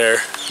over there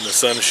in the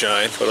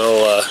sunshine, but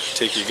I'll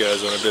take you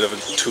guys on a bit of a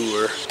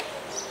tour.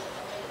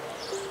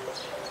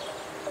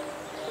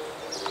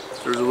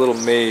 There's a little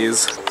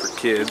maze for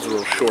kids, a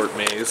little short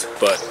maze,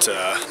 but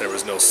there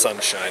was no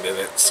sunshine in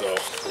it, so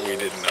we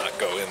did not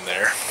go in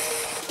there.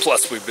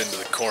 Plus, we've been to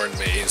the corn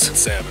maze at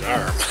Salmon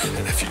Arm,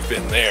 and if you've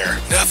been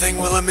there, nothing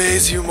will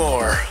amaze you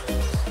more.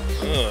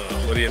 Oh,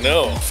 what do you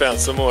know? Found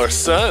some more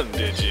sun,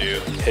 did you?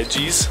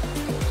 Hedgies,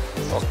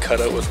 all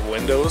cut out with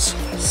windows.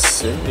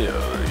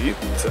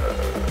 Señorita,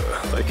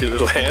 like your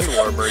little hand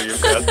warmer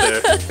you've got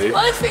there.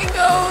 My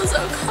fingers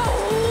are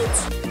cold.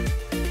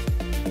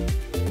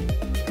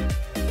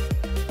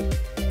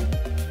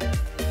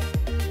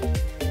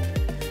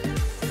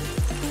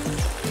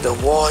 The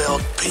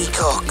wild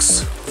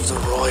peacocks of the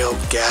royal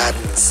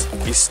gardens.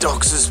 He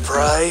stalks his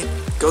prey,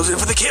 goes in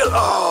for the kill.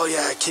 Oh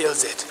yeah,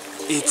 kills it.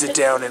 Eats it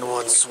down in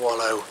one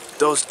swallow.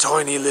 Those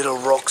tiny little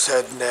rocks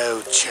had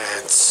no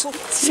chance.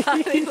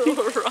 Tiny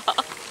little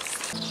rock.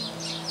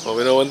 Well,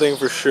 we know one thing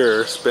for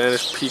sure.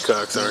 Spanish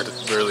peacocks aren't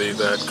really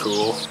that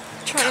cool.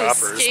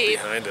 Coppers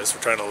behind us.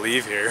 We're trying to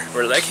leave here.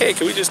 We're like, hey,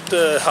 can we just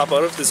hop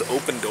out of this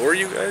open door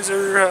you guys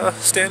are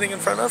standing in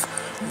front of?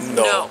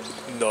 No.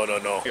 No. You're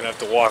gonna have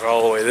to walk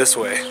all the way this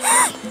way.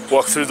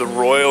 Walk through the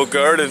royal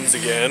gardens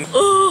again.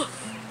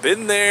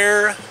 Been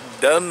there,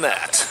 done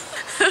that.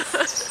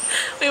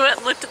 We went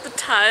and looked at the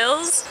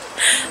tiles.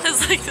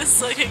 There's like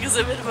this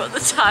exhibit about the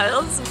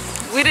tiles.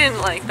 We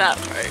didn't like that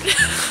part.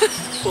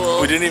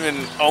 Cool. We didn't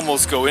even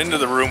almost go into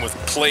the room with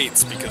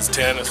plates because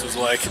Taniss was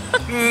like,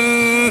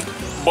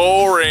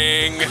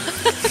 boring.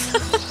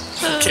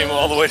 Came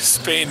all the way to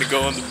Spain to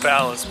go in the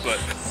palace, but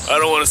I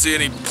don't want to see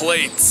any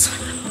plates.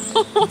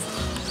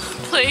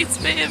 Plates,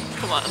 babe?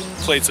 Come on.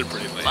 Plates are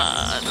pretty lame. Come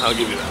on. I'll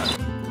give you that.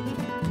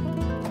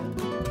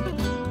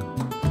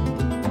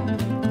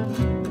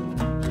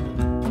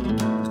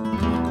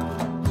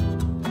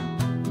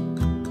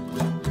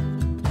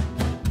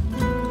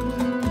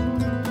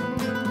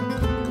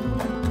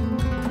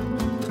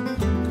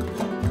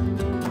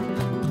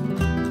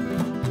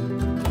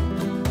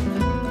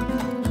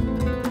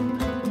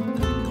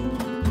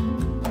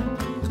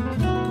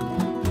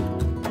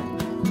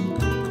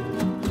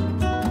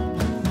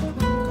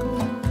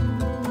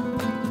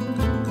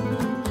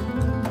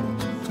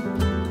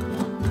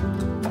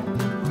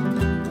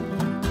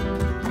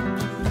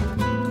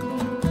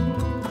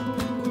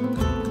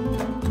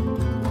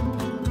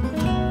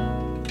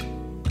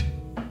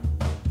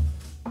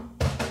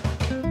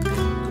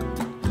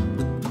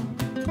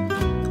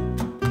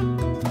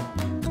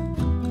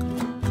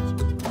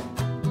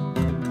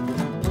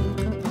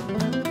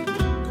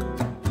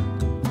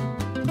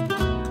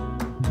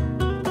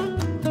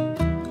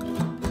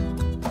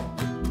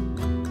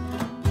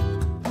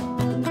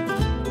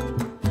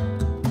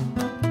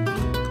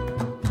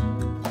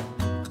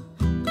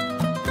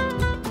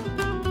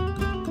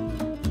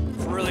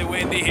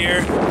 Windy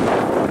here. I'm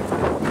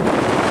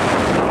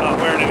not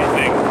wearing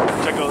anything.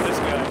 Check out this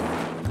guy.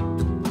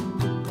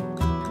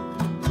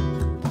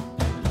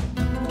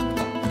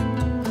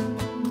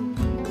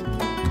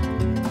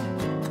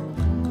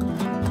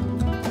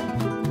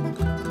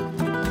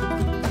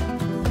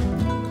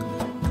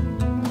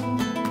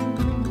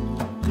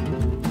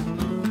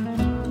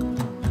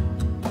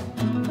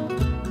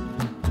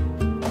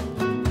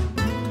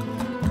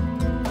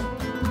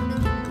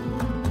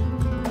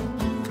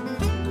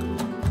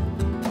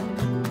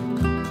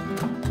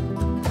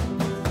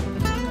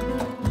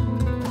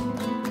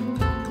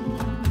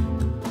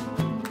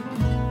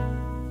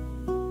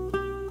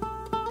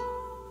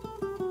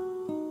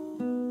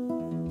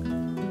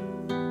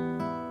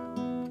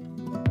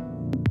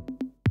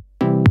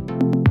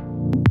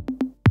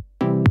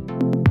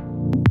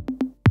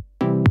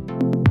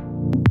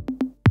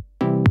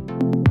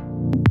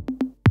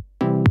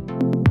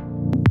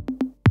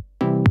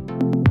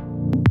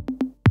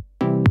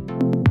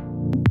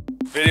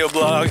 Video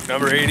blog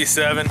number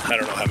 87. I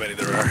don't know how many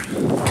there are.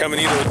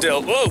 Caminito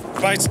del. Whoa!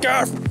 My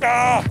scarf!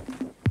 Ah!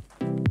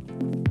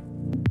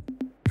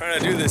 Trying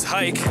to do this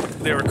hike.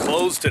 They were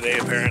closed today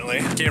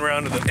apparently. Came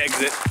around to the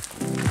exit.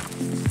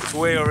 It's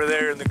way over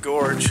there in the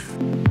gorge.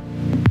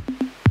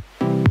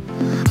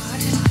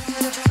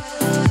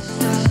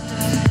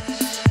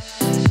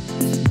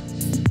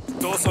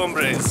 Dos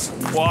hombres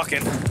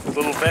walking with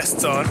little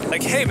vests on.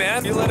 Like, hey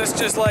man, you let us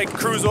just like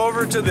cruise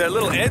over to the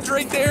little edge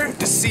right there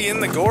to see in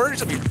the gorge?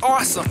 That'd be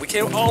awesome. We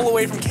came all the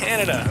way from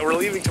Canada and we're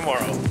leaving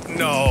tomorrow.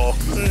 No.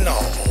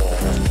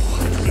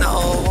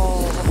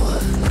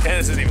 Taniss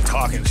isn't even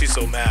talking. She's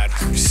so mad.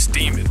 She's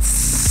steaming.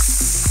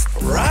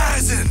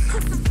 Rising.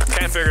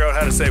 Can't couldn't figure out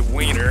how to say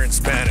wiener in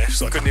Spanish,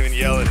 so I couldn't even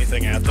yell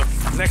anything at them.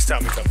 Next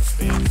time we come to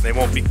Spain, they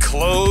won't be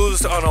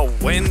closed on a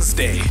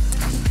Wednesday.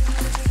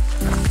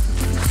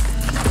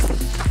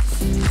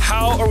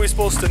 How are we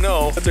supposed to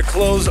know that they're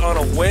closed on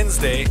a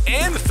Wednesday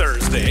and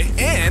Thursday?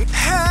 And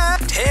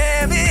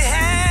tell me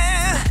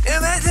how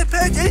am I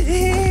supposed to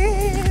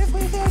live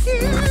without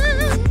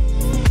you?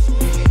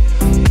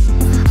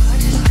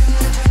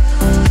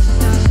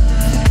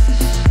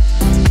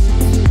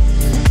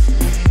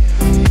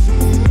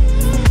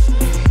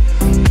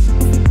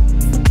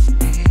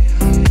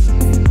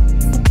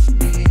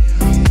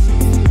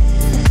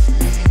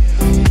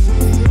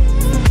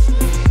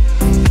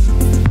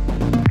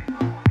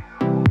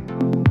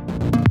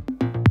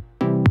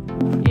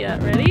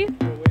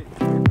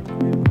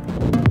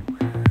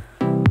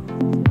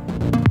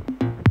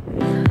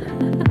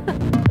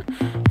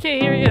 Okay,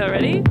 here we go.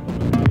 Ready?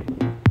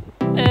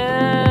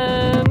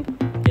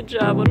 And good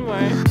job. One more.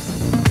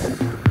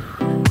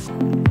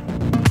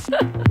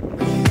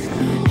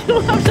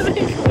 You'll have to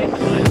make quick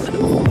noises.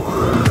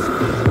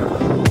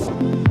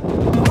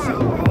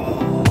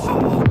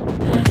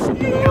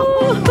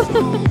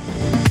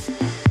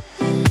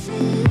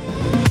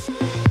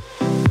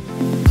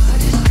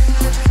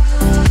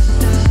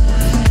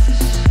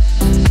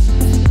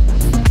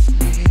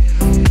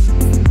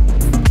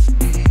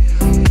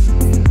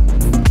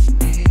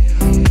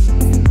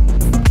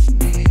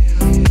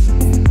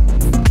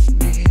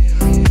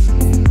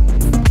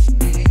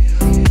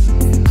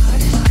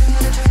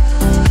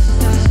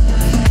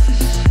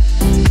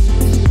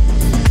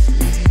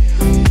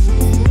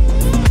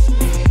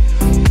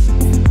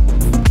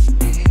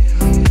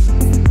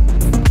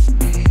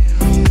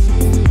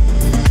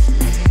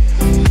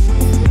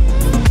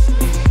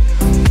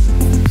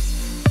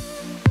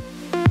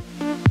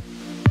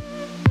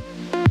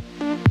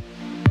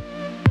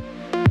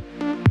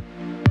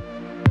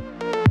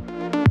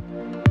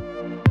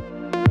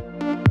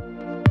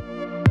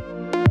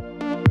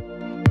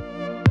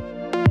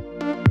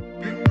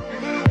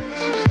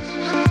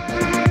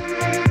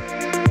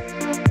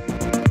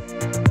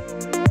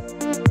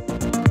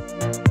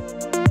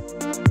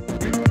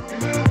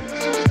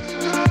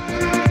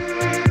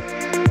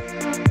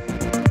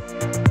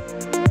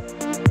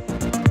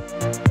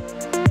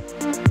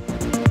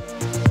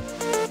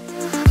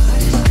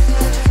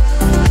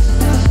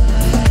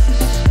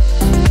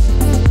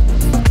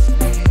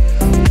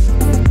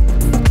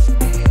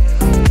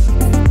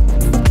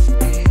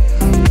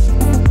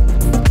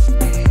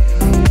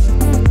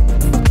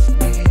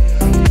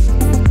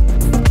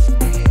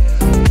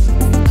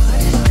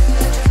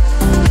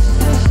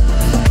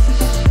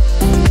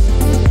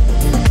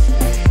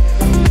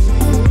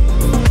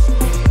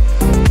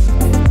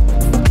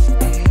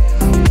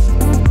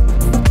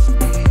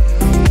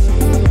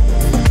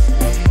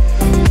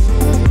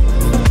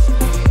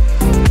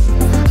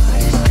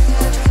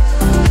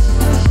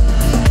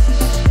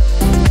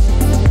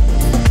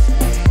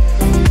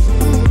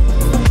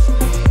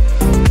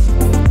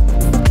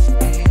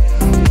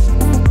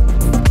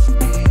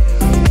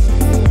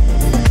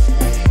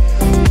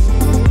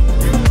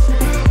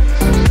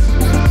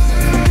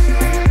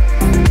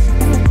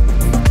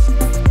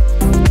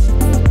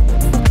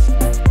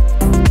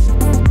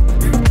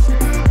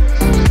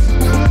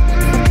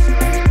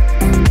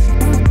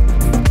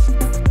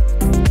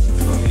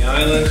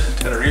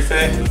 Tenerife.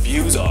 The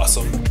view's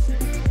awesome.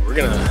 We're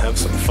gonna have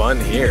some fun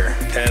here.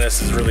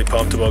 Taniss is really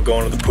pumped about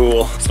going to the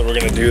pool, so we're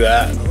gonna do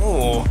that.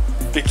 Oh,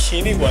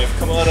 bikini wife,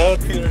 come on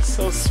out. You're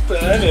so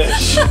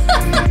Spanish.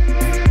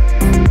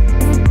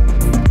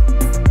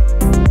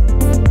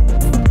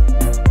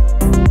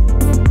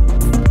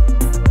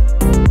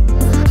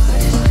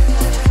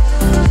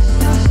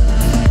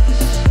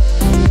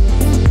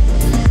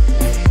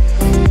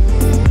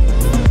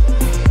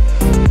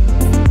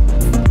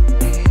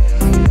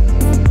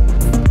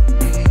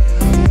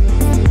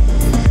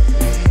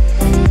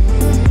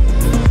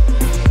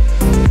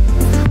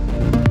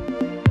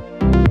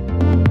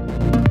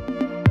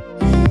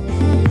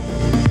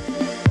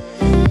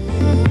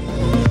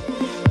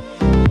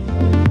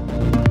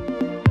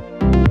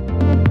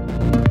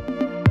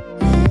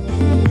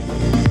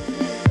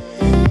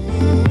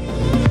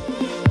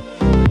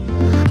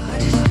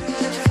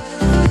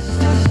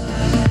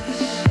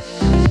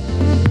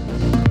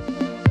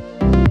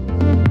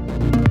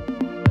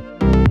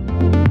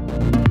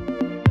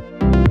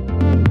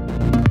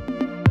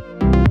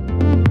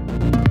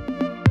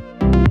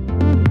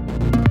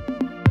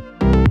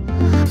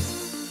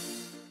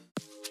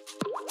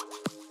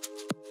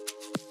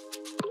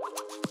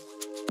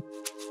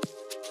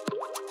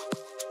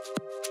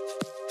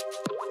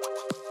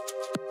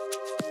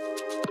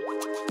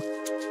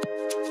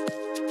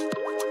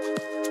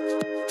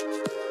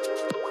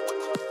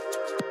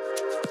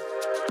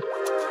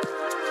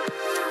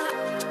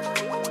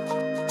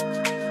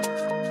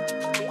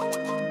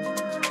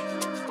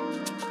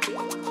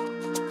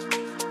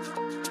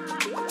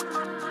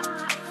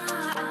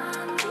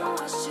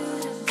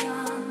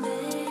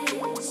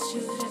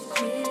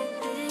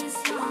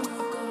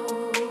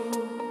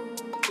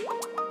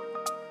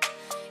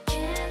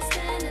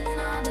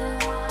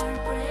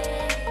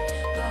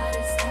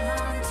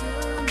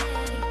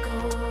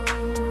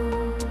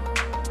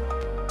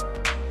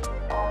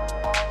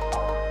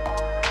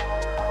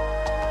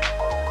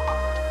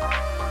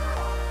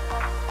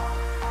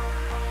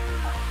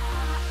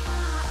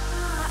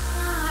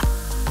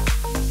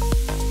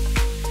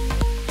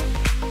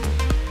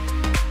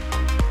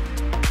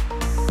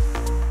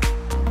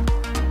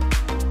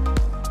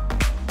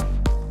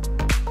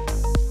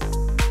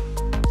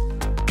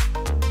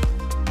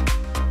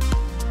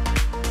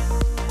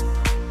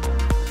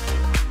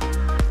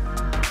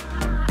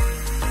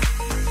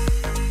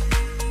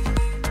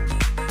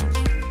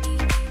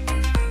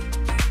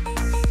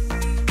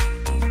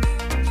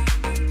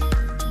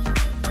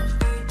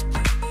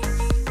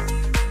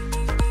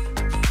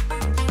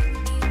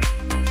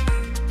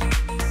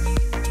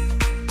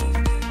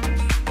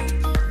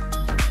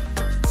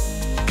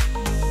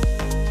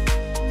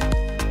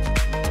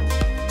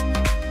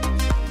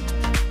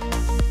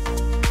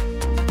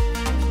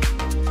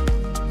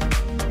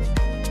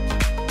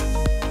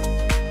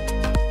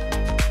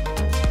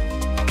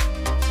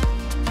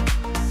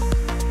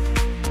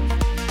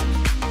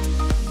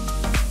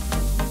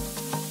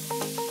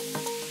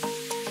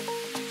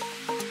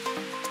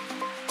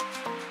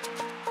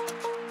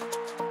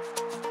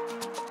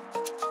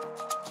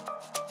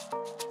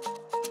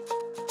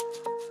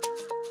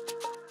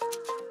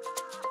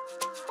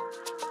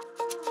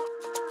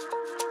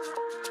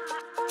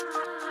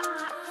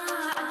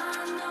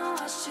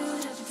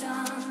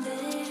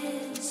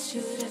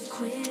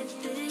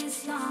 quit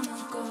this long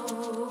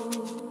ago.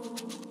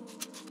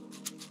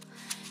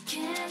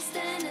 Can't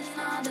stand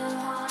another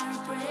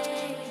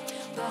heartbreak,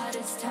 but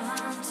it's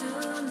time to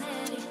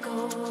let it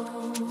go.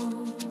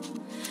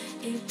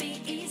 It'd be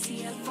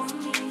easier for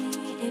me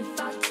if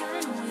I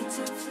turn away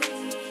to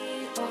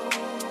flee.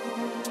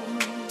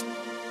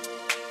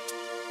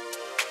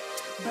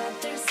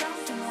 But there's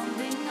something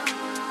holding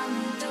on,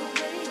 the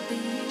way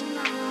being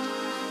long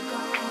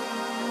gone.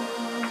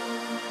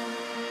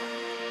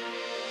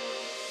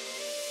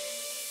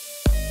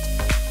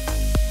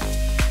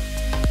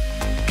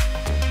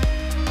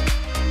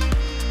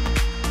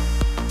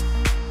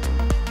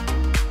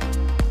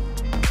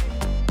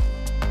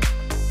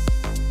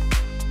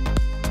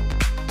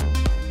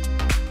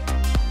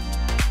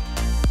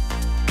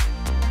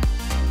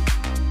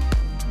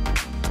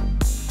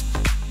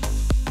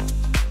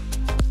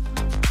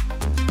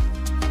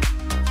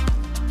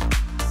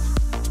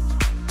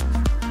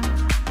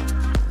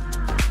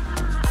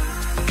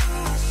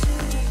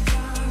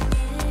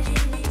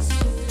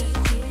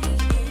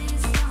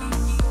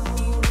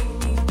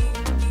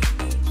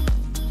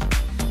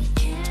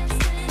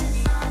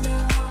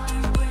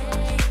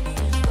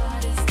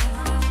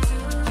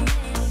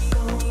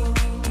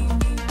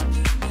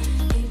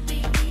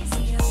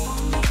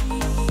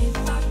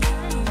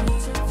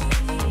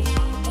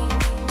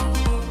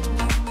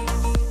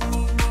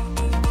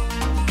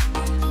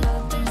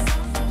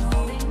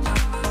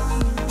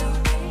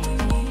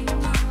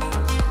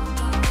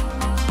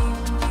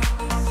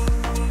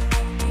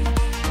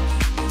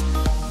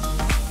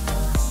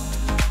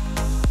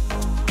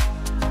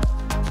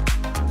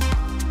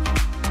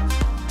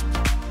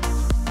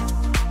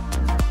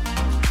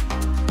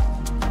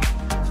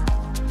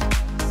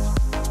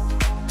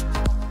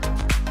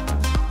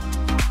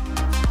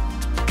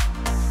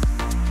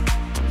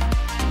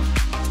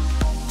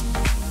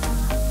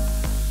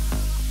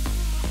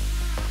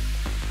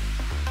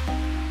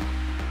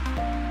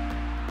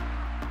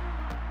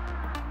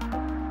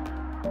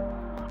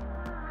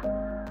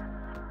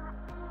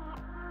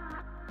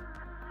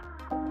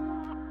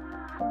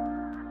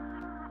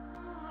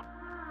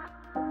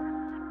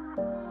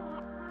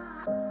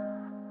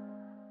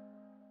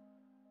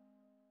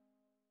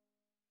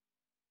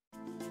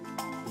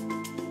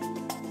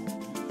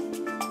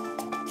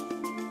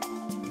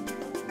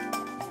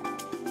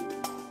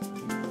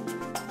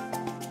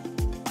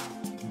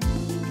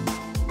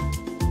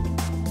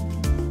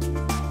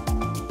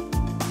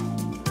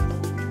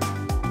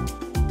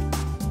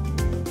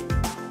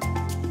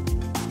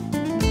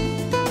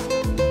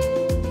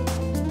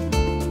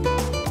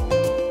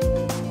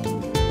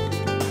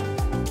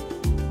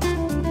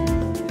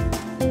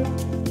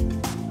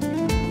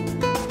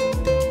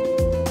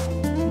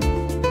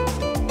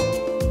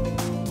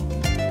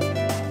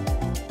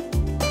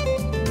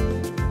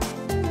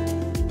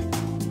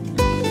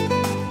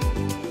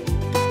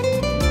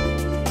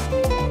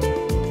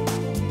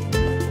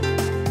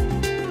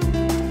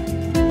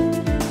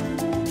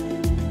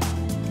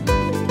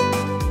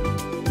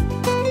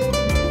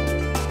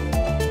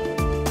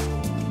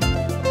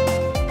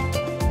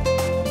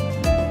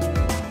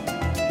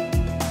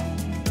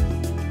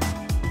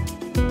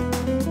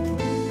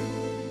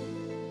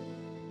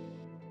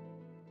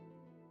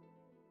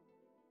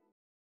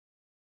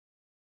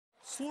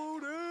 Slow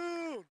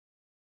down!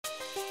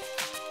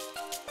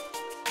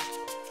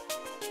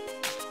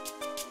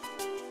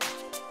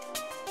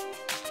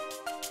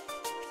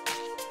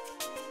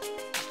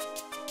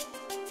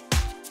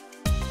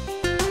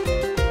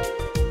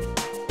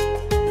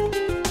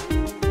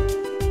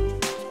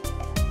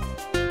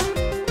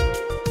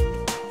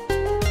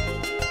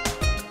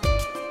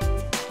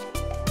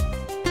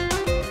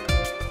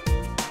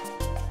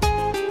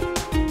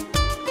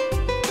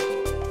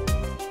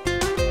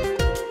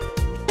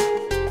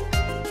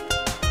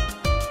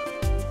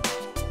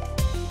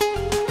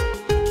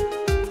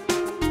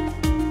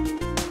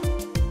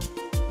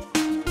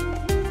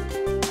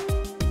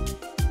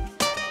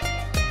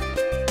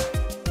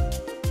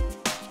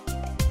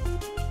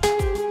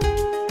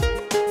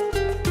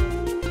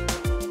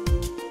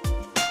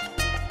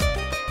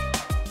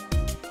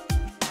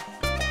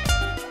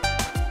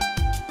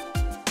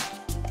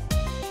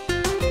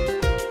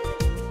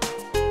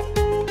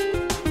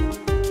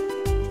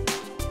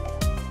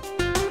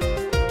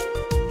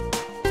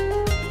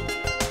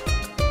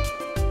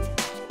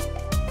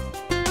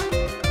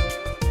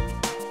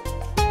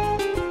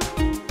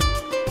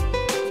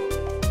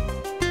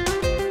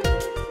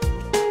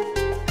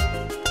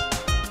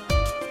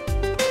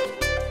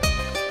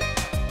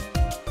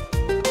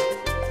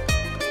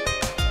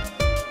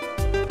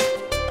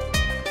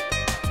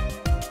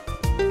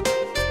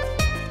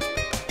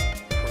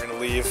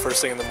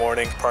 First thing in the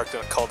morning, parked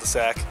in a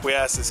cul-de-sac. We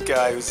asked this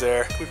guy who's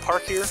there, can we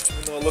park here?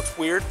 Even though it looked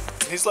weird.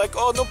 And he's like,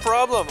 oh, no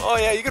problem. Oh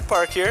yeah, you can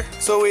park here.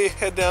 So we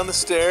head down the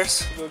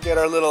stairs, go get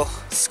our little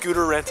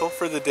scooter rental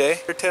for the day.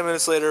 10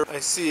 minutes later, I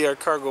see our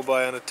car go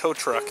by on a tow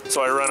truck.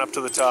 So I run up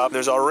to the top.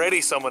 There's already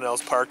someone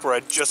else parked where I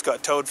just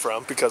got towed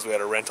from because we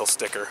had a rental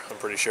sticker, I'm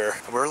pretty sure.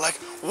 And we were like,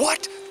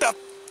 what the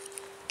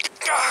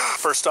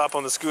First stop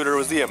on the scooter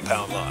was the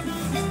impound lot.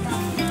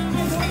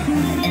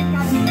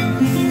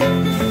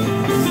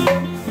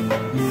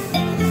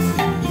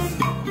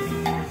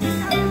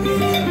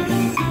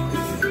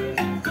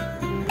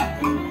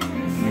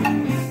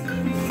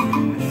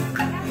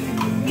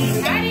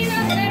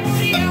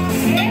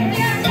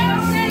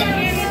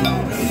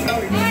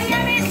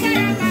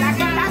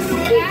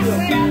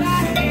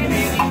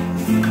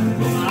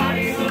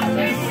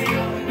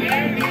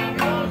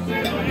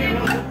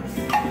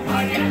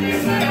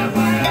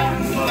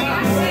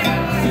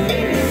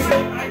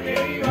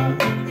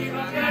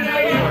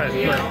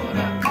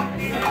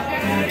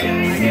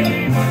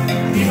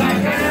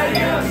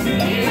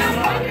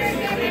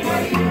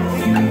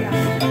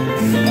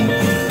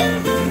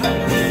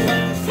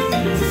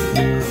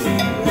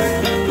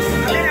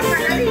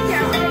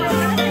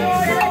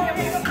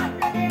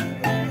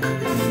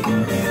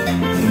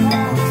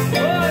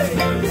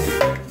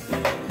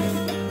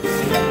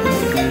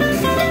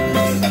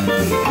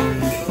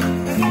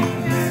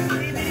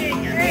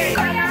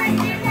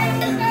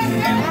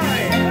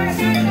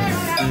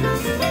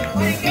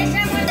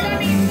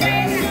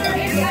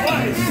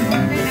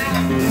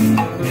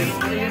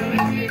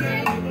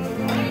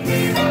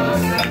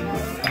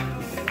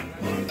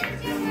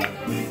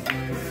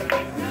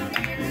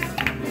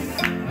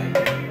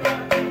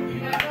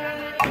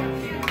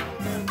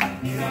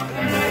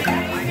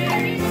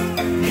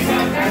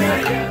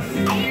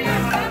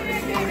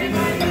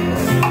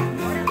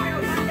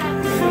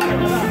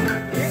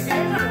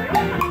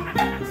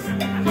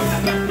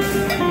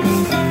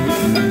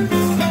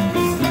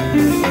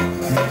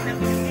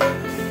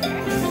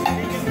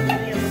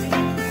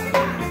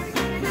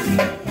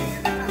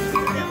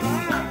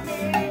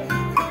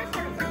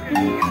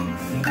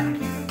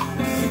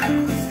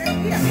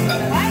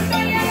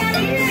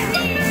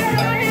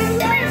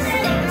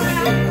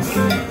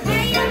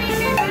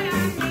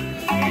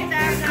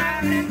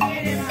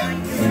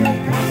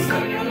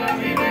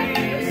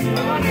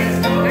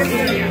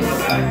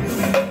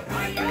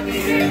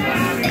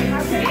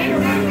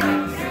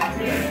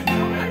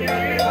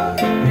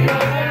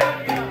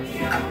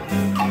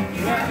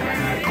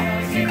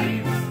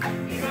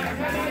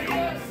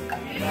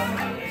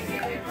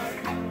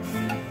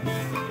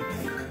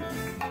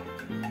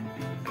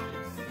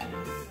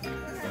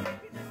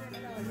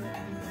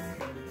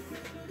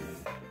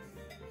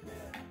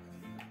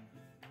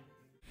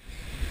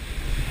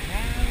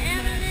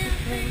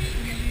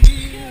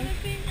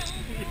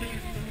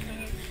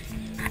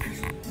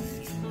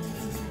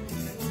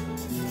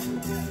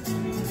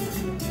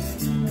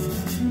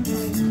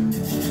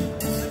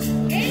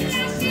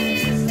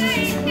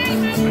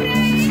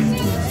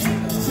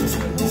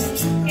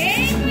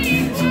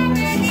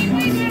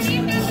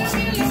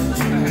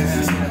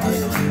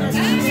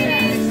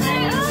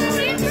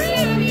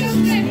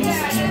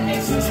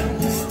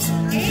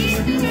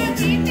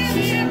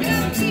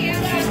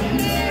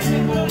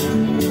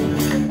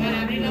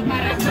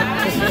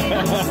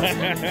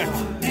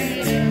 Para